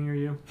don't pick near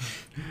you.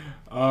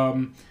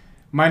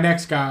 My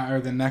next guy, or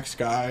the next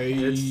guy...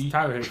 It's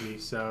Tyler Higbee,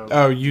 so...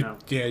 Oh,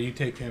 you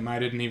take him. I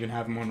didn't even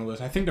have him on the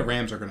list. I think the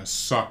Rams are going to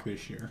suck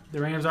this year.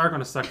 The Rams are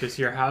going to suck this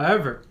year.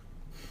 However...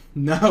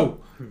 No.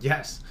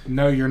 Yes.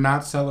 No, you're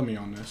not selling me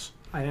on this.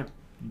 I am.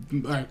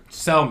 All right,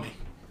 sell me.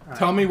 All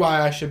Tell me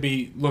why I should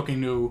be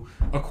looking to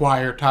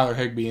acquire Tyler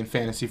Higbee in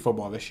fantasy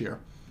football this year.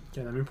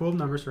 Okay, let me pull the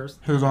numbers first.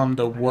 Who's on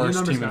the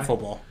worst team in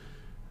football?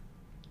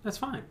 That's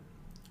fine.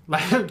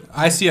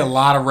 I see a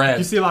lot of red.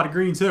 You see a lot of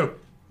green, too.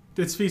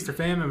 It's feast or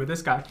famine with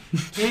this guy.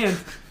 And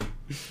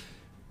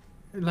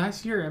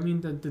last year,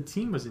 the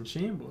team was in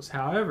shambles.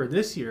 However,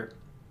 this year,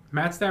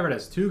 Matt Stafford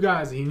has two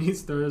guys that he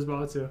needs to throw this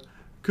ball to.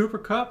 Cooper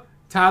Kupp,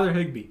 Tyler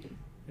Higbee.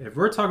 If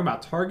we're talking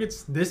about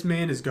targets, this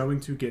man is going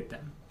to get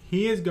them.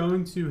 He is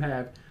going to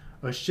have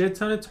a shit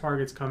ton of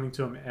targets coming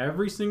to him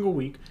every single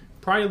week.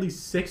 Probably at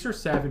least 6 or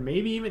 7,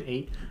 maybe even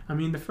 8.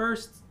 The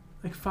first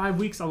 5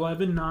 weeks,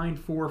 11, 9,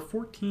 4,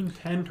 14,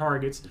 10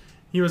 targets.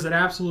 He was an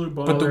absolute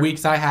baller. But the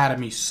weeks I had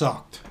him, he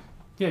sucked.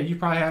 Yeah, you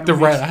probably had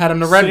him. I had him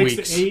the red 6,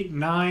 weeks. 8,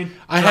 9.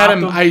 I had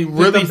him. I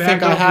really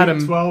think I had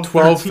him 12,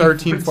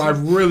 13, 14. I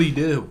really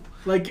do.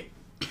 Like,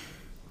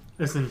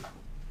 listen,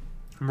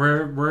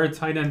 we're a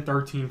tight end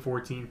 13,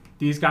 14.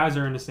 These guys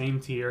are in the same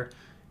tier.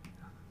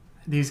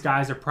 These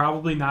guys are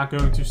probably not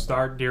going to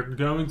start. They're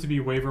going to be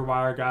waiver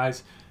wire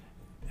guys,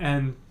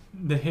 and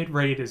the hit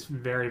rate is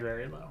very,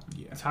 very low.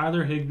 Yeah.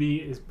 Tyler Higbee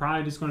is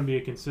probably just going to be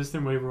a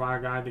consistent waiver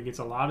wire guy that gets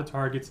a lot of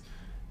targets,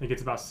 that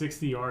gets about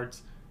 60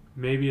 yards,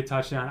 maybe a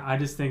touchdown. I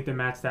just think that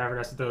Matt Stafford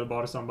has to throw the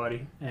ball to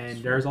somebody,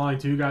 and there's only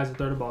 2 guys to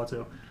throw the ball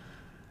to,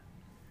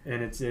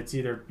 and it's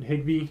either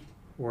Higbee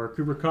or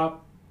Cooper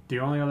Kupp. The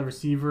only other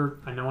receiver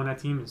I know on that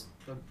team is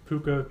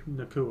Puka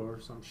Nacua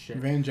or some shit.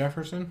 Van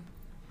Jefferson?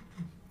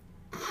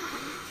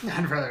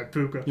 I'd rather have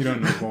Puka. You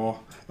don't know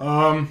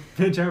ball.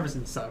 Van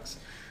Jefferson sucks.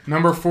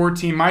 Number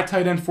 14, my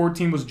tight end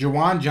 14 was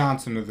Juwan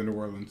Johnson of the New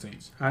Orleans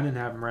Saints. I didn't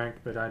have him ranked,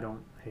 but I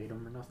don't hate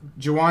him or nothing.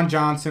 Juwan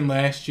Johnson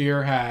last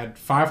year had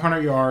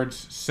 500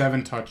 yards,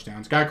 7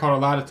 touchdowns. Guy caught a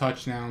lot of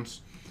touchdowns,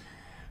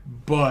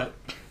 but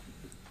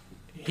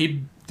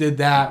he did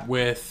that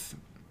with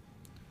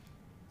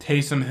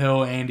Taysom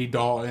Hill, Andy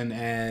Dalton,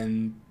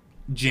 and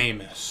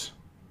Jameis.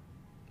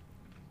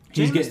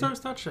 Jameis throws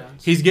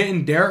touchdowns. He's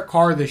getting Derek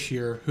Carr this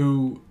year,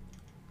 who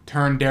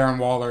turned Darren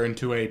Waller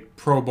into a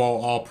Pro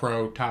Bowl,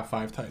 All-Pro, top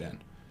 5 tight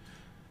end.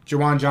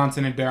 Juwan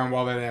Johnson and Darren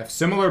Waller, they have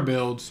similar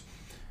builds,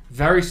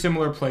 very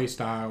similar play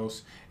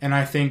styles, and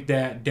I think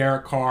that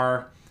Derek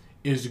Carr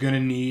is going to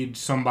need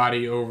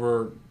somebody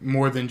over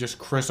more than just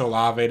Chris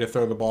Olave to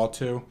throw the ball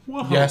to.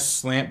 Whoa. Yes,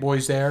 slant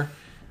boy's there,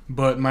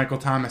 but Michael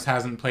Thomas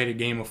hasn't played a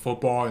game of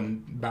football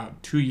in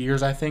about 2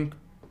 years, I think.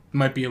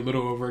 Might be a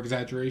little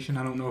over-exaggeration.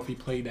 I don't know if he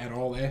played at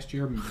all last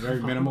year, very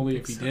minimally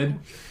if he did.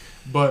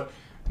 But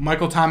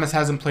Michael Thomas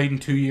hasn't played in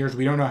 2 years.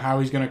 We don't know how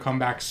he's going to come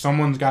back.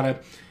 Someone's got to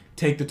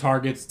take the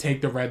targets,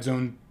 take the red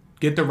zone,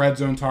 get the red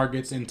zone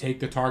targets, and take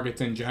the targets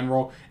in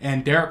general.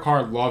 And Derek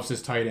Carr loves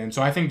his tight end.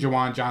 So I think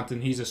Juwan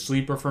Johnson, he's a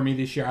sleeper for me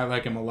this year. I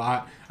like him a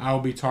lot. I will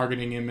be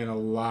targeting him in a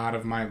lot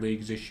of my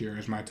leagues this year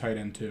as my tight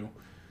end too.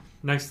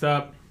 Next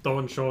up,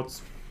 Dalton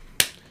Schultz.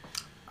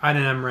 I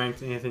didn't have him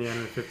ranked Anthony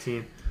under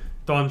 15.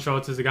 Dalton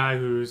Schultz is a guy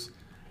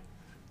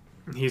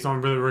he's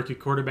on really rookie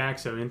quarterback,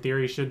 so in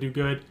theory he should do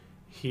good.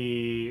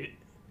 He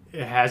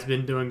has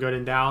been doing good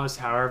in Dallas.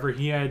 However,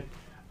 he had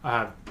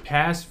a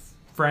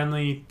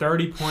pass-friendly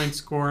 30-point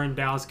score in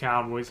Dallas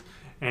Cowboys,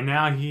 and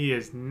now he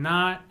is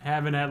not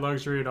having that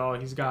luxury at all.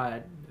 He's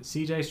got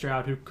C.J.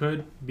 Stroud, who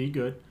could be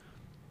good.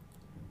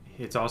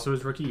 It's also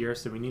his rookie year,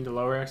 so we need to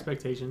lower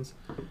expectations.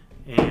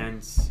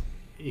 And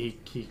he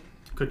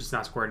could just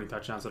not score any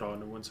touchdowns at all,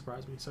 and it wouldn't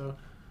surprise me. So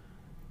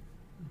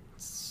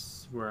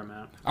that's where I'm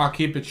at. I'll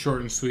keep it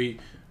short and sweet.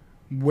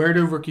 Where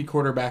do rookie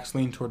quarterbacks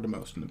lean toward the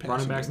most in the passing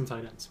Running backs game? and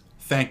tight ends.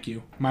 Thank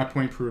you. My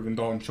point proven.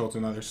 Dalton Schultz,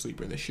 another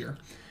sleeper this year.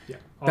 Yeah.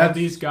 All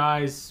these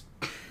guys,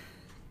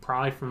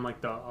 probably from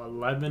like the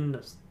 11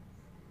 to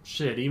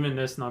shit, even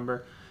this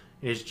number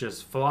is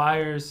just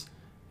flyers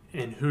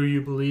and who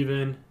you believe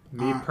in.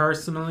 Me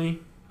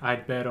personally,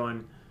 I'd bet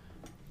on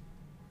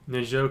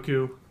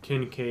Njoku,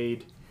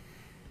 Kincaid,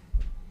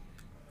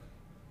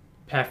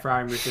 Pat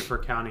Freiermuth. If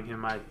we're counting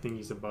him, I think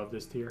he's above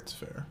this tier. That's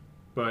fair.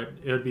 But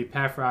it would be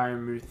Pat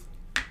Freiermuth,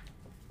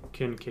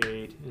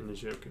 Kincaid, and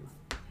Njoku.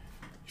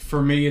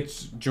 For me,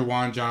 it's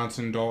Juwan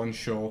Johnson, Dalton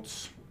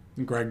Schultz,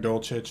 and Greg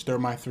Dulcich. They're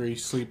my 3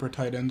 sleeper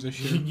tight ends this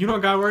year. You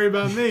don't got to worry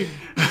about me.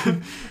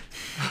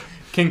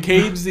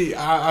 Kincaid's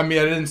I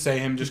didn't say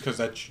him just because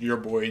that's your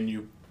boy and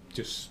you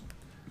just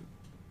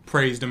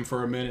praised him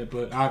for a minute,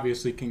 but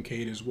obviously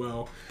Kincaid as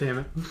well. Damn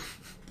it.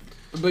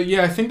 But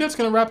yeah, I think that's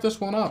going to wrap this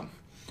one up.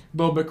 A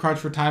little bit crunch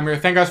for time here.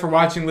 Thank you guys for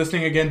watching,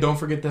 listening again. Don't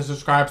forget to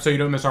subscribe so you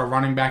don't miss our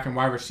running back and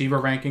wide receiver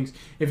rankings.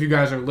 If you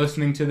guys are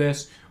listening to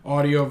this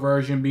audio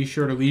version, be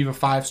sure to leave a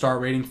 5-star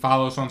rating.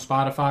 Follow us on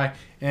Spotify,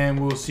 and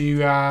we'll see you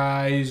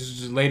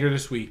guys later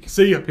this week.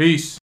 See ya.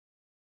 Peace.